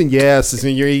most recent? Yes, it's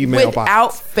in your email box.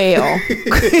 without fail.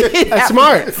 That's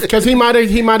smart because he might have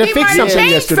He fixed might have something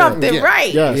changed yesterday. something,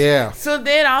 right? Yes. Yeah. So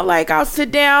then I'll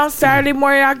sit down Saturday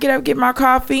morning. I'll get up, get my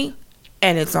coffee,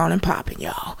 and it's on and popping,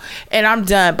 y'all. And I'm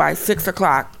done by 6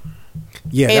 o'clock.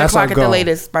 Yeah, 8 that's our o'clock at the goal.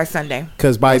 latest by Sunday.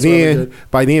 Because by really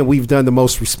then we've done the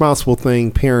most responsible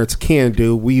thing parents can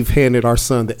do. We've handed our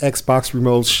son the Xbox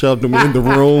remote, shoved him in the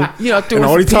room. You know, threw and the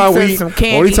some only time pizza, we some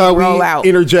candy, only time roll we out.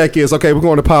 interject is, okay, we're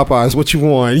going to Popeyes. What you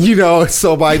want? You know.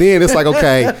 So by then it's like,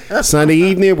 okay, Sunday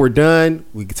evening we're done.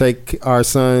 We can take our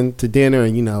son to dinner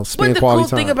and But spend the quality cool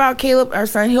time. thing about Caleb, our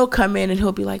son, he'll come in and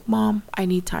he'll be like, "Mom, I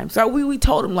need time." So we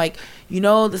told him, like,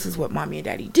 this is what mommy and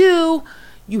daddy do.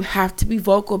 You have to be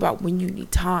vocal about when you need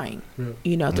time.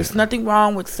 There's nothing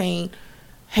wrong with saying,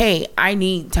 "Hey, I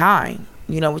need time."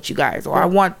 With you guys, or I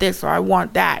want this, or I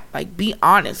want that. Like, be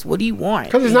honest. What do you want?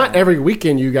 Because it's not every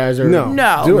weekend you guys are No,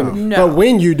 doing it. no. But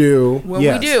when you do, when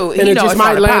Yes. we do, and it just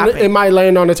might land. It might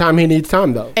land on the time he needs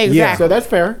time, though. Exactly. So that's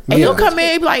fair. And he'll come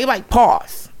in and be like,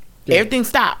 pause. Yeah. Everything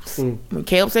stops. When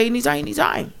Caleb say he needs time, he needs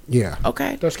time. Yeah.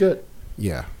 Okay. That's good.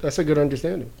 Yeah. That's a good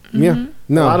understanding. Yeah.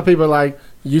 No. A lot of people are like,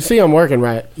 you see I'm working,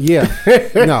 right? Yeah.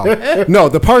 No.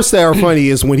 The parts that are funny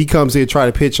is when he comes in and try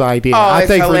to pitch idea. I it's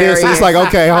think for this, hilarious. it's like,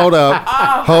 okay, hold up.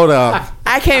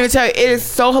 I can't even tell you. It is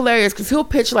so hilarious because he'll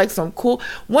pitch like some cool.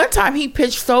 One time he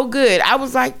pitched so good, I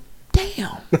was like,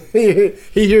 damn. He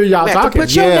hear y'all You have to talking.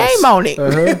 put your Yes. name on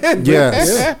it.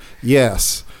 Yes.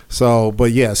 Yes. So,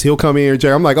 but yes, he'll come in here,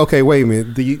 Jerry. I'm like, okay, wait a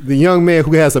minute. The young man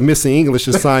who has a missing English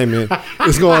assignment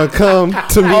is going to come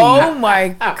to me Oh my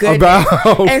goodness.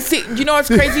 about. And see, you know what's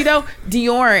crazy though?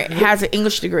 Dior has an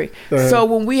English degree. So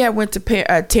when we had went to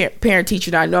parent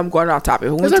teacher night, I know I'm going off topic.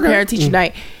 When we went to parent teacher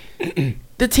night,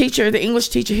 the English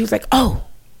teacher, he was like, "Oh,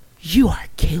 you are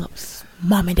Caleb's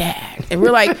mom and dad," and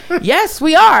we're like, "Yes,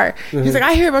 we are." He's like,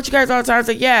 "I hear about you guys all the time." I was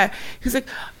like, "Yeah." He's like,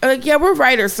 "Yeah, we're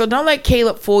writers, so don't let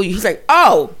Caleb fool you." He's like,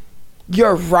 "Oh,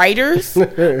 you're writers?"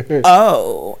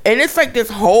 Oh, and it's like his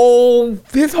whole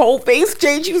face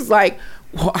change. He was like,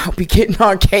 "Well, I'll be getting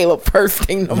on Caleb first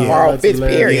thing tomorrow, that's fifth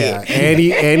hilarious. period."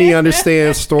 Yeah, and he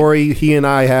understands story. He and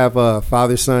I have a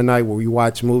father-son night where we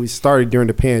watch movies. Started during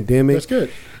the pandemic. That's good.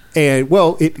 And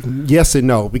well, yes and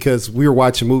no, because we were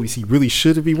watching movies he really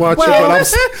shouldn't be watching. Well-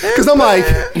 Because I'm like,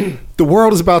 the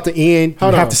world is about to end.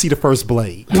 Hold You have on. to see the first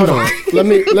Blade. Hold on. let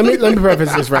me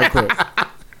preface this right quick.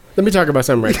 Let me talk about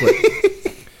something right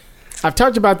quick. I've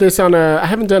talked about this on I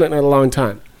haven't done it in a long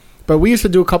time, but we used to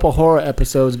do a couple horror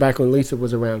episodes back when Lisa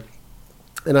was around.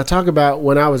 And I talk about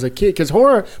when I was a kid, because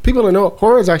horror, people don't know,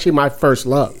 horror is actually my first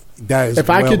love. That is If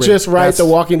I well could written. just write The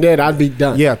Walking Dead, I'd be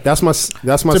done. Yeah, that's my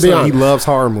To son. be He honest. loves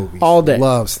horror movies All day.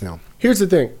 Loves them. Here's the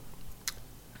thing.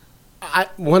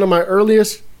 One of my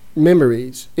earliest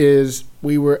memories is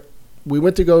we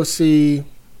went to go see.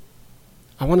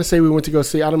 I want to say we went to go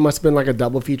see. I don't know, must have been like a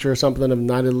double feature or something of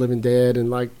Night of the Living Dead and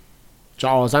like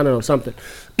Jaws. I don't know, something.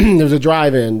 There was a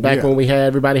drive-in back Yeah. when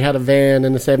everybody had a van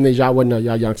in the 70s. Y'all wouldn't know,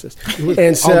 y'all youngsters.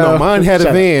 And so, Oh no, mine had a Shut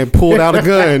up. van, pulled out a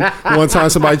gun one time.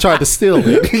 Somebody tried to steal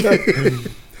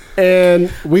it.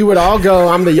 And we would all go.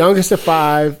 I'm the youngest of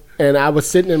 5, and I was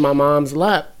sitting in my mom's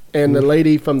lap. And the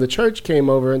lady from the church came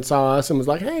over and saw us and was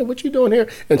like, "Hey, what you doing here?"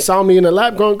 And saw me in the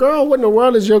lap going, "Girl, what in the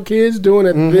world is your kids doing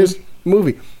at this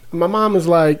movie?" And my mom is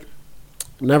like,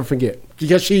 never forget,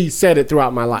 because she said it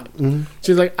throughout my life.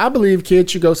 She's like, "I believe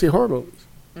kids should go see horror movies."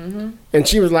 And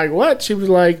she was like, "What?" She was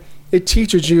like, it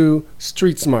teaches you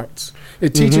street smarts.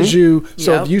 It teaches you,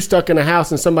 so if you stuck in a house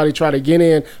and somebody try to get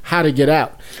in, how to get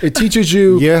out. It teaches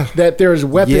you that there's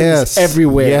weapons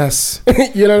everywhere. Yes.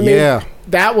 You know what I mean? Yeah.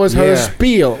 That was her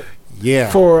spiel.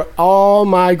 Yeah. For all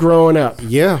my growing up.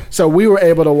 Yeah. So we were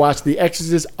able to watch The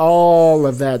Exorcist, all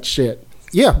of that shit.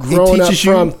 Yeah, growing up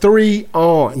from 3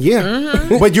 on. Yeah,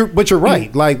 but you're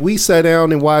right. Like we sat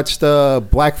down and watched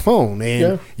Black Phone,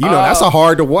 and you know that's a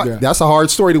hard to watch. Yeah. That's a hard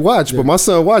story to watch. But my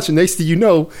son watching. Next thing you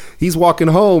know, he's walking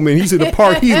home and he's in the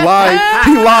park. He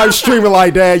live streaming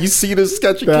like, Dad, you see this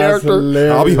sketchy character?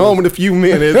 Hilarious. I'll be home in a few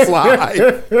minutes.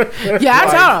 Live. Yeah,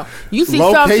 I told him. You see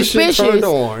something suspicious. Turned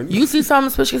on. You see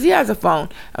something suspicious. He has a phone.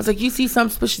 I was like, you see something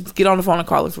suspicious? Get on the phone and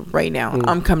call us right now.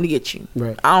 I'm coming to get you.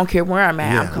 Right. I don't care where I'm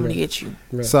at. I'm coming to get you.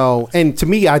 Right. So, and to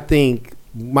me, I think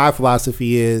my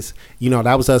philosophy is, you know,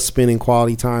 that was us spending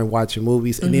quality time watching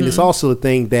movies. And then it's also the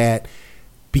thing that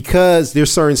because there's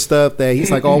certain stuff that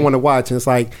he's like, oh, I want to watch. And it's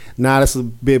like, nah, that's a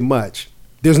bit much.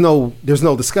 There's no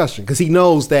discussion because he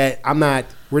knows that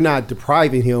we're not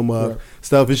depriving him of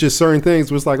stuff. It's just certain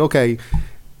things where it's like, okay,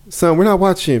 son, we're not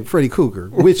watching Freddy Krueger,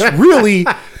 which really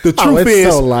the truth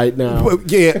is so light now. But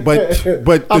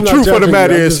the truth of the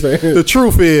matter is the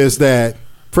truth is that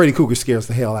Freddy Krueger scares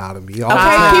the hell out of me. Okay, keep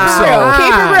it real.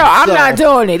 Keep it real. I'm not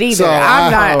doing it either.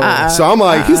 So I'm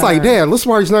like, he's like, Dad, let's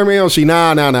watch Nightmare on Elm Street.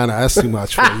 Nah, that's too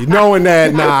much for you. Knowing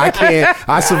that, I can't.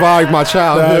 I survived my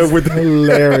childhood with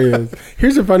hilarious.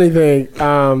 Here's a funny thing.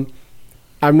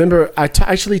 I remember I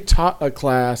actually taught a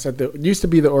class at it used to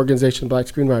be the Organization of Black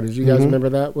Screenwriters. You guys remember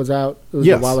that was out? It was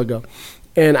a while ago.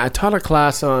 And I taught a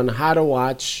class on how to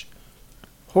watch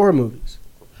horror movies.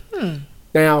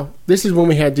 Now, this is when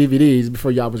we had DVDs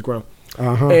before y'all was grown.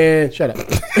 And shut up.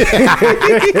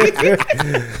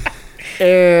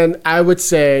 And I would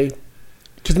say,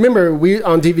 because remember, we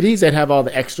on DVDs they'd have all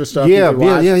the extra stuff. Yeah.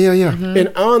 And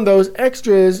on those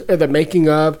extras are the making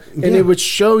of, and it would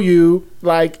show you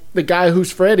like the guy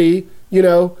who's Freddy, you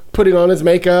know, putting on his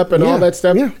makeup and all that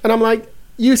stuff. Yeah. And I'm like,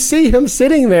 you see him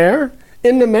sitting there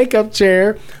in the makeup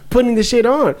chair putting the shit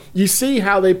on. You see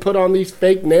how they put on these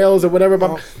fake nails or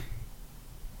whatever.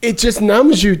 It just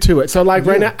numbs you to it. So like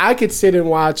right now, I could sit and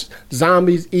watch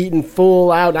zombies eating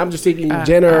full out. I'm just eating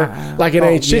dinner like it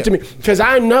ain't shit to me because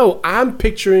I know I'm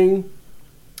picturing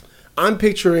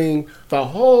the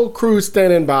whole crew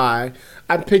standing by.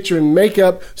 I'm picturing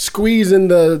makeup squeezing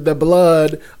the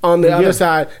blood on the other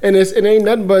side, and it ain't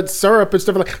nothing but syrup and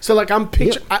stuff like. So like I'm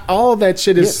picturing all that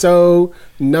shit is so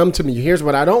numb to me. Here's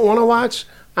what I don't want to watch.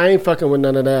 I ain't fucking with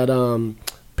none of that.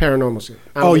 Paranormal shit.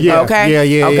 Okay.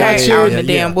 Yeah. Out in the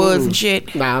damn woods and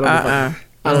shit. Nah, I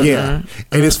don't and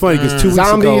it's funny because 2 weeks ago,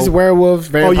 zombies, werewolves,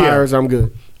 vampires, I'm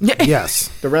good. Yes.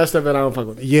 The rest of it, I don't fuck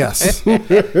with. Yes. And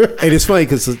it's funny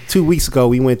because 2 weeks ago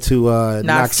we went to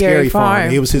Not Scary Farm.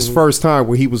 It was his first time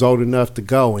where he was old enough to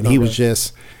go, and he was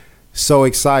just so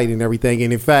excited and everything.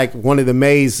 And in fact, one of the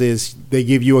mazes, they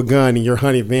give you a gun and you're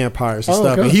hunting vampires and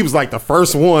stuff. Okay. And he was like the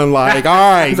first one, like, all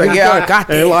right. He's like, I got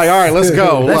this. And like, all right, let's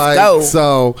go. Let's go.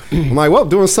 So I'm like, well,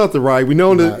 doing something right. We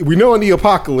know in the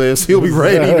apocalypse, he'll be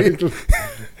ready.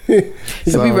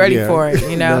 He'll be ready for it,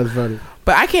 you know. That's funny.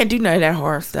 But I can't do none of that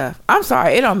horror stuff. I'm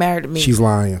sorry, it don't matter to me. She's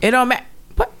lying. It don't matter.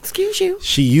 What? Excuse you?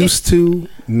 She used to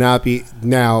not be.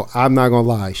 Now, I'm not going to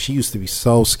lie. She used to be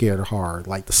so scared of horror.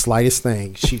 Like the slightest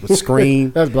thing, she would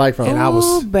scream. That's black folk. And I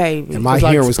was, baby. And my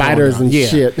hair was spiders and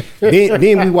shit.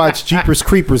 then we watched Jeepers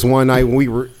Creepers one night when we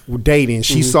were dating.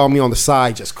 She saw me on the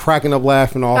side just cracking up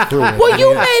laughing all through it. Well,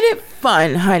 you made it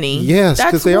fun, honey. Yes,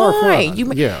 because they are fun.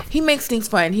 He makes things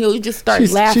fun. He'll just start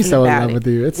laughing. She's so about in love it. with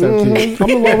you. It's so cute. I'm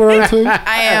in love with her too.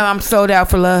 I am. I'm sold out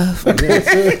for love.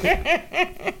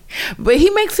 But he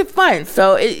makes it fun,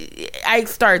 so I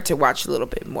started to watch a little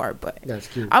bit more. But that's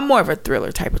cute. I'm more of a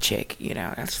thriller type of chick, you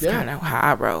know. That's kind of how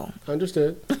I roll.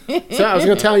 Understood. So I was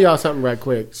gonna tell y'all something right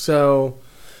quick. So,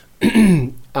 I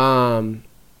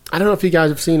don't know if you guys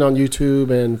have seen on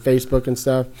YouTube and Facebook and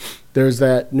stuff. There's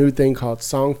that new thing called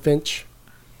Songfinch,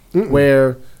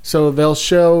 where so they'll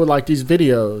show like these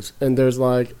videos, and there's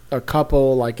like a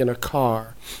couple like in a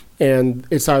car, and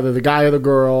it's either the guy or the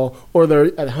girl, or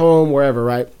they're at home, wherever,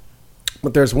 right?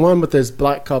 But there's one with this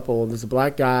black couple. There's a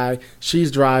black guy.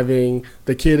 She's driving.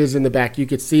 The kid is in the back. You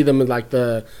could see them, and like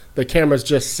the camera's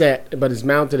just set, but it's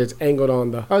mounted. It's angled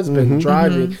on the husband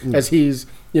driving as he's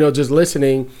just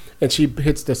listening. And she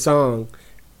hits the song.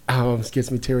 Oh, it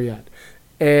gets me teary-eyed.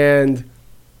 And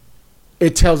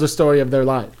it tells a story of their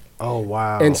life. Oh,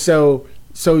 wow. And so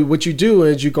what you do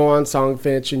is you go on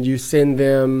Songfinch and you send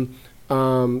them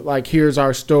like, here's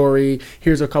our story.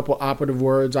 Here's a couple operative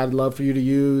words I'd love for you to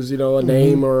use, a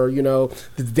name or,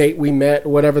 the date we met,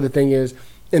 whatever the thing is.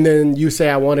 and then you say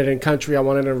I want it in country, I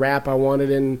want it in rap, I want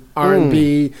it in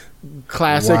R&B,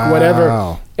 classic,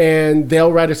 whatever, and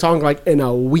they'll write a song like in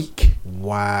a week.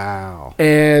 Wow.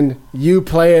 And you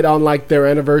play it on like their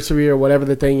anniversary or whatever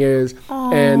the thing is.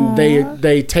 Aww. And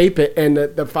they tape it, and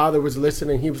the father was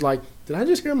listening. He was like, did I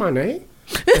just hear my name?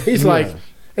 And he's like,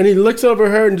 and he looks over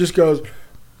her and just goes,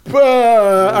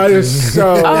 bah! It is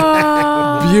so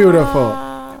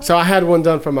beautiful. So I had one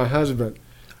done for my husband.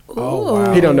 Oh,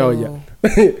 wow. He don't know it yet.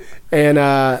 And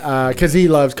because he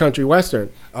loves country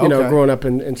western, you know, growing up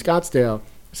in Scottsdale.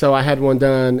 So I had one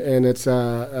done, and it's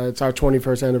our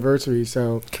 21st anniversary.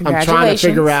 So I'm trying to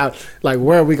figure out like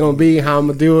where are we gonna be, how I'm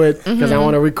gonna do it, because I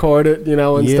want to record it, you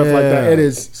know, and stuff like that. It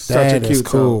is such a cute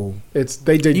song.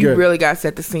 They did you good. Really got to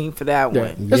set the scene for that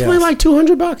one. It's only like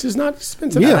 $200. It's not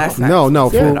expensive. Yeah,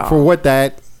 for what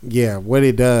that. Yeah, what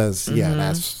it does.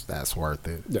 Yeah, that's worth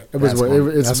it. Yeah,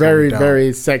 it's very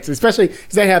very sexy, especially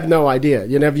because they have no idea.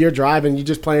 You know, if you're driving, you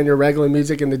just playing your regular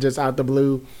music, and they're just out the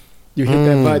blue. You hit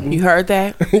that button. You heard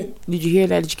that? Did you hear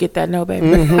that? Did you get that? No, baby.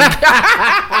 Did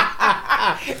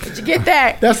you get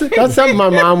that? That's something my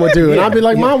mom would do, and I'd be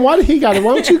like, Mom, why did he got it?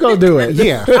 Why don't you go do it?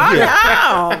 Yeah.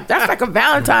 Oh, that's like a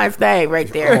Valentine's Day right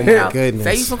there. Oh my goodness.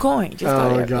 Save you some coin. Just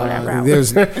go there. Go that route.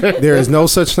 There is no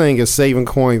such thing as saving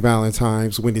coin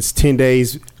Valentine's when it's 10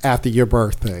 days after your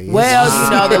birthday. Well, you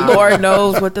know, the Lord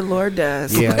knows what the Lord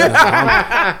does.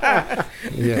 Yeah.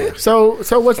 Yeah. So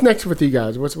what's next with you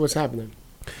guys? What's happening?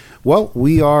 Well,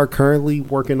 we are currently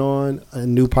working on a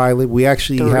new pilot. We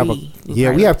actually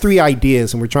we have 3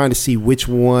 ideas, and we're trying to see which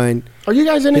one. Are you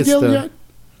guys in the guild yet?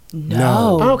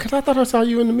 No. Oh, because I thought I saw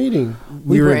you in the meeting.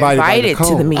 We were invited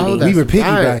to the meeting. We were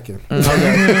piggybacking.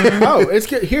 Oh, it's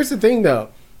good. Here's the thing, though.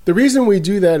 The reason we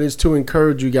do that is to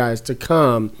encourage you guys to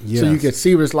come, so you can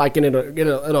see what it's like, and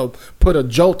it'll put a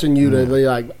jolt in you to be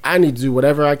like, I need to do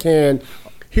whatever I can.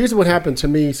 Here's what happened to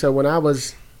me. So when I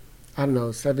was, I don't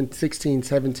know, 16,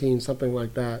 17, something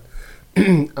like that,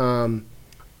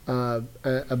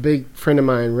 a big friend of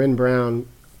mine, Ren Brown,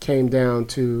 came down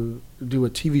to do a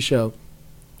TV show,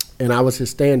 and I was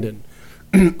his stand-in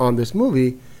on this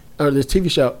movie, or this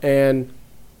TV show, and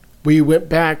we went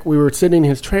back, we were sitting in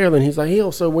his trailer, and he's like,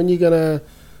 "Hey, so when you gonna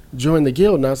join the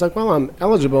guild?" And I was like, "Well, I'm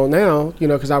eligible now, you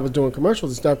know, because I was doing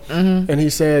commercials and stuff." Mm-hmm. And he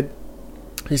said,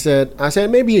 I said,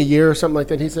 maybe a year or something like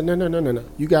that. He said, no.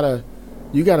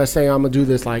 You gotta say I'm gonna do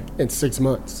this like in 6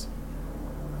 months.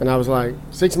 And I was like,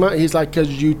 6 months? He's like,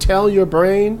 because you tell your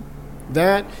brain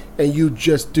that, and you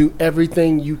just do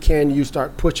everything you can. You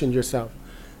start pushing yourself.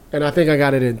 And I think I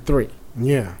got it in 3.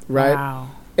 Yeah. Right? Wow.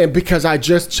 And because I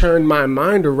just turned my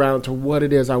mind around to what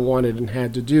it is I wanted and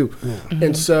had to do. Yeah. Mm-hmm.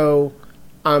 And so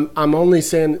I'm only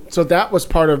saying, so that was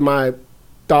part of my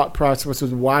thought process, which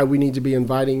is why we need to be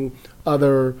inviting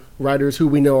other writers who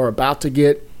we know are about to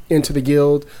get into the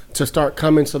guild to start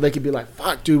coming, so they could be like,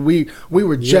 fuck, dude, we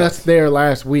were just there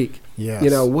last week. Yes. You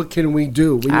know, what can we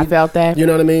do? I felt that. You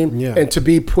know what I mean? Yeah. And to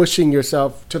be pushing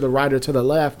yourself to the right or to the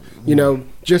left, you know,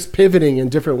 just pivoting in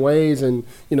different ways and,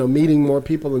 you know, meeting more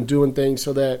people and doing things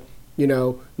so that, you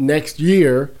know, next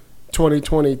year,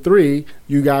 2023,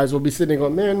 you guys will be sitting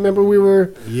going, man, remember we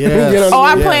were... Yes.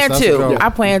 I plan to.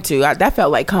 I plan to. That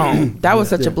felt like home. That was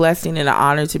such a blessing and an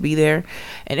honor to be there.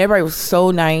 And everybody was so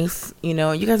nice. You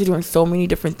know, you guys are doing so many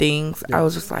different things. Yeah. I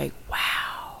was just like,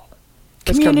 wow.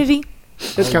 Community.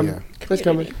 It's coming. Yeah. It's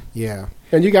coming. Yeah.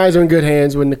 And you guys are in good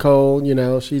hands with Nicole. You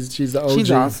know, she's the OG.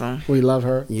 She's awesome. We love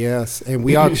her. Yes. And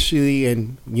we actually,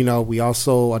 and, you know, we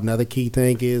also, another key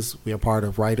thing is we are part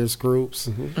of writers groups.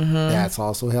 Mm-hmm. Mm-hmm. That's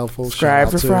also helpful.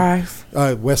 Scribes or Fries?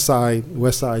 West Side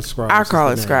Scribes. I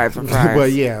call it Scribes or Fries.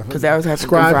 But yeah. Because that was have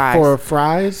Scribes for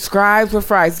Fries? Scribes or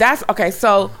Fries. That's, okay,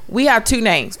 so we have 2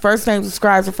 names. First name is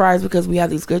Scribes or Fries because we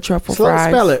have these good truffle fries.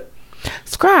 Spell it.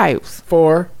 Scribes.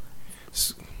 For...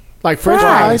 Like French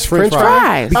fries? French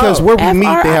fries. Because where we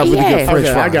meet, they have really good French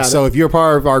fries. So if you're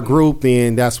part of our group,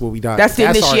 then that's what we do. That's the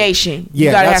initiation.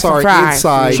 That's our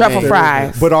inside truffle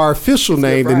fries. But our official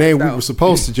name, the name we were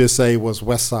supposed to just say was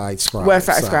West Side Scribes. West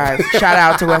Side Scribes. Shout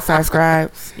out to West Side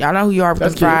Scribes. Y'all know who you are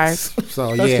with the fries.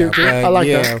 So I like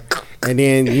that. And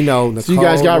then, you know, Nicole, so you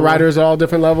guys got writers at all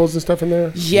different levels and stuff in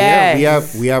there? Yes.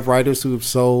 Yeah, we have writers who have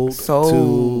sold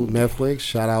to Netflix.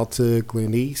 Shout out to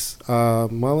Glenise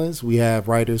Mullins. We have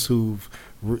writers who've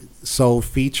sold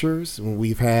features.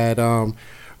 We've had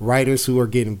writers who are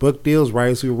getting book deals,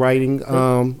 writers who are writing.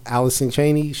 Allison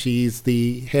Cheney, she's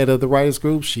the head of the writers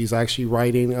group. She's actually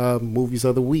writing movies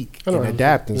of the week and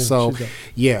adapting. So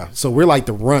we're like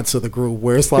the runts of the group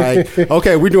where it's like,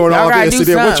 okay, we're doing all this, and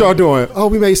then what y'all doing? Oh,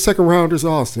 we made second rounders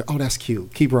Austin. Oh, that's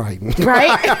cute. Keep writing.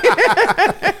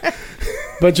 Right?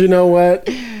 But you know what?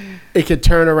 it could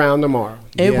turn around tomorrow.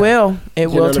 It will. It You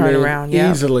know will what I turn mean? around.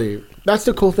 Yeah. Easily. That's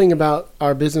the cool thing about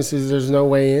our business is there's no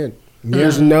way in.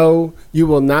 You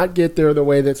will not get there the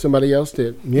way that somebody else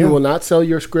did. Yeah. You will not sell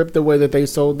your script the way that they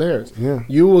sold theirs. Yeah.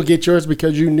 You will get yours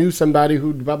because you knew somebody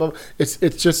who blah, blah, blah. It's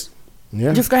just,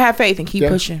 Yeah. Just gonna have faith and keep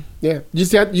pushing. yeah.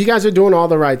 You guys are doing all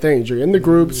the right things. You're in the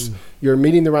groups. You're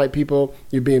meeting the right people.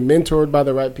 You're being mentored by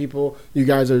the right people. You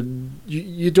guys are,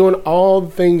 you're doing all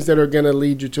the things that are going to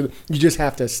lead you to, you just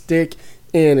have to stick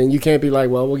in, and you can't be like,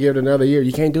 well, we'll give it another year.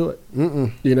 You can't do it.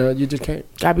 You know, you just can't.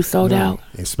 Gotta be sold out.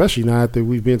 Especially now after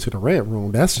we've been to the Rant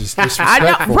Room. That's just I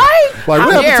disrespectful. know, right? Like, How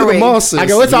what happened dare to the we? Mosses? I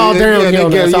go, it's all downhill.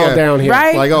 they- It's all downhill.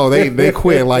 Right? Like, oh, they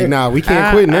quit. Like, nah, we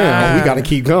can't quit now. We got to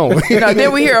keep going. You know,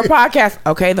 then we hear a podcast.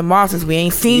 Okay, the Mosses, we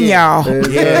ain't seen y'all.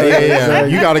 Yeah.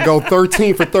 You got to go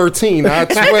 13 for 13, not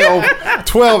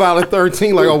 12 out of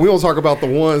 13. Like, oh, we don't talk about the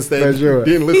ones that That's right.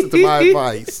 didn't listen to my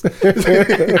advice.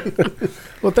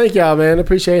 Well, thank y'all, man.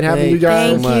 Appreciate having you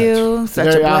guys. Thank you. Such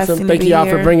Very a blessing. awesome. Thank to you be all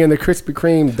here. for bringing the Krispy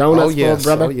Kreme donuts,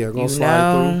 brother. Oh, yeah. Gonna You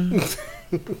slide know.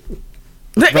 through.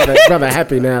 brother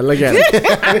happy now. Look at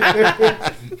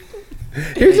it.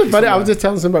 Here's a funny. I was just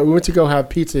telling somebody we went to go have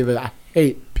pizza. But I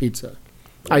hate pizza.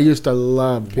 I used to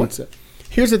love pizza.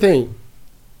 Here's the thing.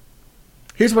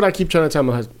 Here's what I keep trying to tell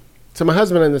my husband. So my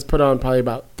husband and this put on probably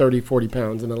about 30, 40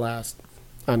 pounds in the last,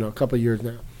 I don't know, a couple of years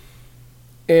now.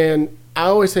 And I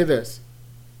always say this.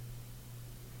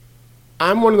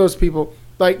 I'm one of those people,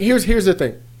 like, here's the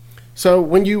thing. So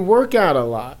when you work out a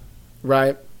lot,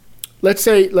 right? Let's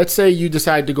say you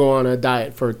decide to go on a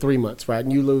diet for 3 months, right?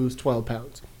 And you lose 12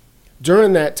 pounds.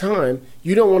 During that time,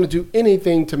 you don't want to do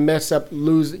anything to mess up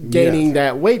gaining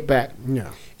that weight back. Yeah.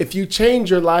 If you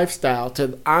change your lifestyle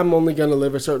to I'm only going to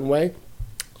live a certain way,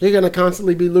 you're going to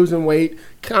constantly be losing weight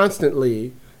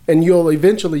constantly, and you'll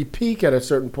eventually peak at a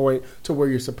certain point to where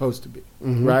you're supposed to be,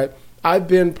 right? I've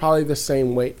been probably the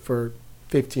same weight for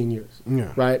 15 years,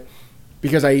 right?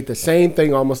 Because I eat the same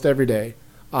thing almost every day.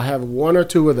 I'll have one or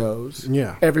two of those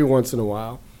every once in a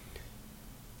while.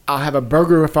 I'll have a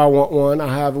burger if I want one. I'll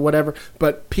have whatever.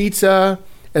 But pizza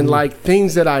and like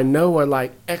things that I know are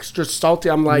like extra salty,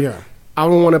 I'm like, I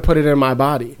don't want to put it in my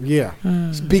body. Yeah.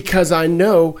 Because I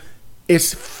know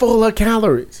it's full of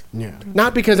calories. Yeah.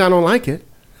 Not because I don't like it,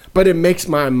 but it makes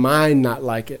my mind not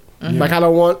like it. Like I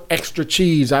don't want extra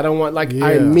cheese. I don't want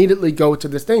I immediately go to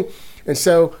this thing. And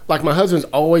so like my husband's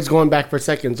always going back for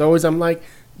seconds. Always I'm like,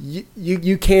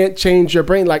 you can't change your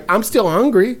brain. Like I'm still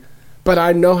hungry, but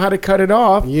I know how to cut it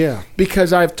off. Yeah.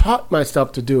 Because I've taught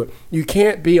myself to do it. You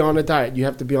can't be on a diet. You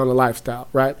have to be on a lifestyle,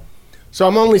 right? So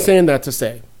I'm only saying that to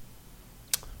say,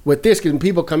 with this, because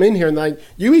people come in here and like,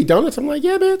 you eat donuts? I'm like,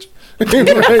 yeah, bitch.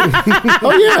 Right?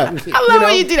 Oh, yeah. I love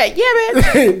when you do that.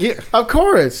 Yeah, man. Yeah, of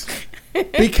course.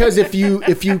 Because if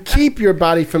you keep your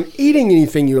body from eating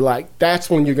anything you like, that's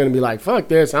when you're going to be like, fuck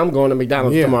this, I'm going to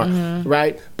McDonald's tomorrow,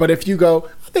 right? But if you go,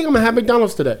 I think I'm going to have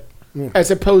McDonald's today,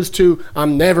 as opposed to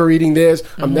I'm never eating this,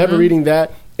 I'm never eating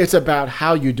that. It's about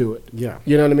how you do it. Yeah.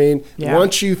 You know what I mean? Yeah.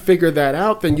 Once you figure that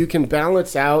out, then you can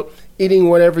balance out eating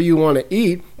whatever you want to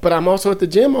eat. But I'm also at the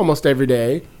gym almost every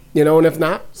day, you know, and if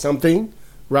not, something,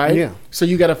 right? Yeah. So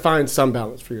you got to find some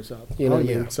balance for yourself. You know what I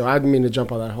mean? yeah. So I didn't mean to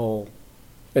jump on that whole.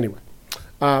 Anyway.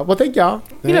 Well, thank y'all.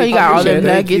 You know, you got all them Appreciate it.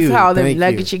 nuggets, all them Thank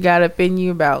nuggets you got up in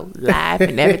you about life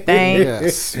and everything.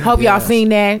 Yes. Hope y'all seen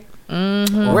that.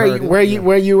 Where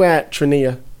you at,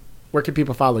 Trania? Where can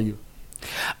people follow you?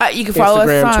 You can follow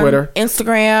Instagram, us on Twitter.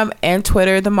 Instagram and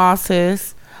Twitter, the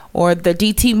Mosses, or the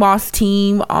DT Moss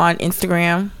team on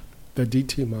Instagram. The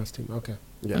DT Moss team. Okay.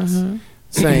 Yes.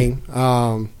 Same.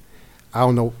 I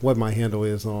don't know what my handle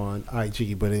is on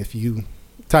IG, but if you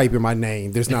type in my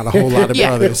name, there's not a whole lot of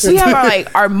others. We have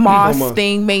our Moss Moss.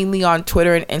 thing mainly on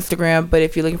Twitter and Instagram, but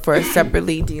if you're looking for it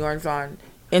separately, Diorn's on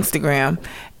Instagram.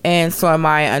 And so am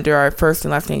I under our first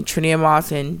and last name, Trinia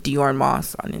Moss and Diorn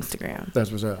Moss on Instagram.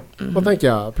 That's what's up. Well, thank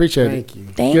y'all. Appreciate Thank it. you.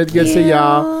 Thank Good to you. see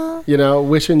y'all. You know,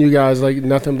 wishing you guys like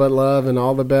nothing but love and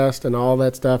all the best and all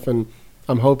that stuff. And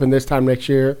I'm hoping this time next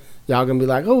year, y'all gonna be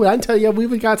like, oh, I can tell you,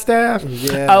 we've got staff.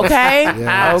 Yeah. Okay.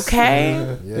 Yes. Okay.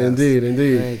 Yes. Indeed.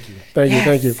 Thank you.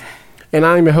 Thank you. And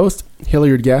I'm your host,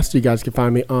 Hilliard Guest. You guys can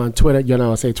find me on Twitter. You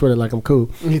know, I say Twitter like I'm cool.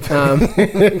 On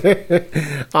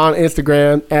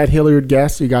Instagram, at Hilliard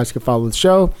Guest. You guys can follow the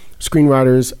show.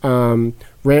 Screenwriters,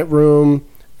 Rant Room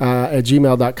at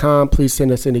gmail.com. Please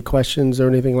send us any questions or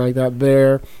anything like that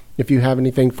there. If you have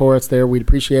anything for us there, we'd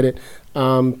appreciate it.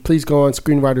 Please go on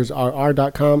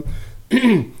screenwritersrr.com.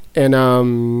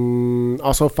 And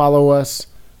also follow us,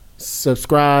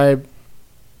 subscribe,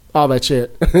 all that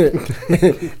shit.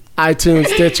 iTunes,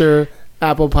 Stitcher,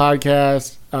 Apple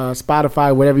Podcasts,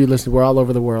 Spotify, whatever you listen to. We're all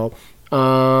over the world.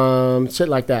 Shit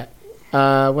like that.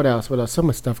 What else? So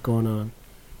much stuff going on.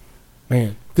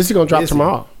 Man, this is gonna drop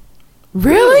tomorrow.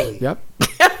 Really? Yep.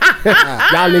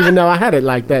 Y'all didn't even know I had it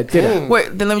like that, did I?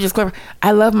 Wait, then let me just clarify.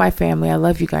 I love my family. I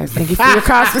love you guys. Thank you for your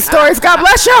constant stories. God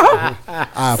bless y'all.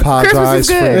 I apologize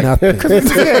for nothing.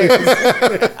 Christmas is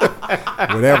good.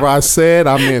 Whatever I said,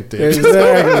 I meant it.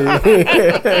 Exactly.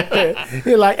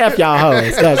 You're like, F y'all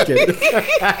hoes. That's good.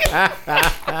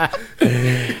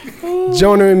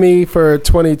 Joining me for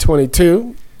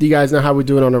 2022. You guys know how we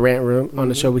do it on the Rant Room. On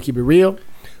the show, we keep it real.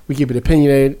 We keep it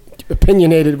opinionated.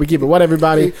 We keep it what,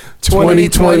 everybody?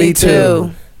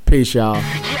 2022. Peace, y'all. Yeah,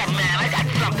 man, I got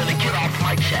something to get off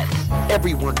my chest.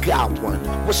 Everyone got one.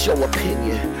 What's your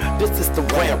opinion? This is the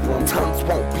Rant Room. Tongues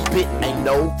won't be bitten. Ain't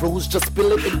no rules, just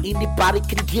spill it, and anybody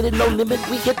can get it. No limit.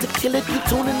 We here to kill it. You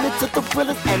tuning into the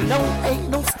realest, and no, ain't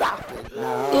no stopping.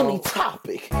 Any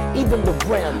topic, even the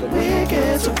random.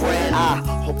 Niggas are brand. I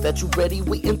hope that you ready.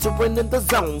 We entering in the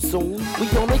zone soon. We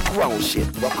on a grown shit.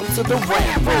 Welcome to the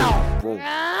Rant Room.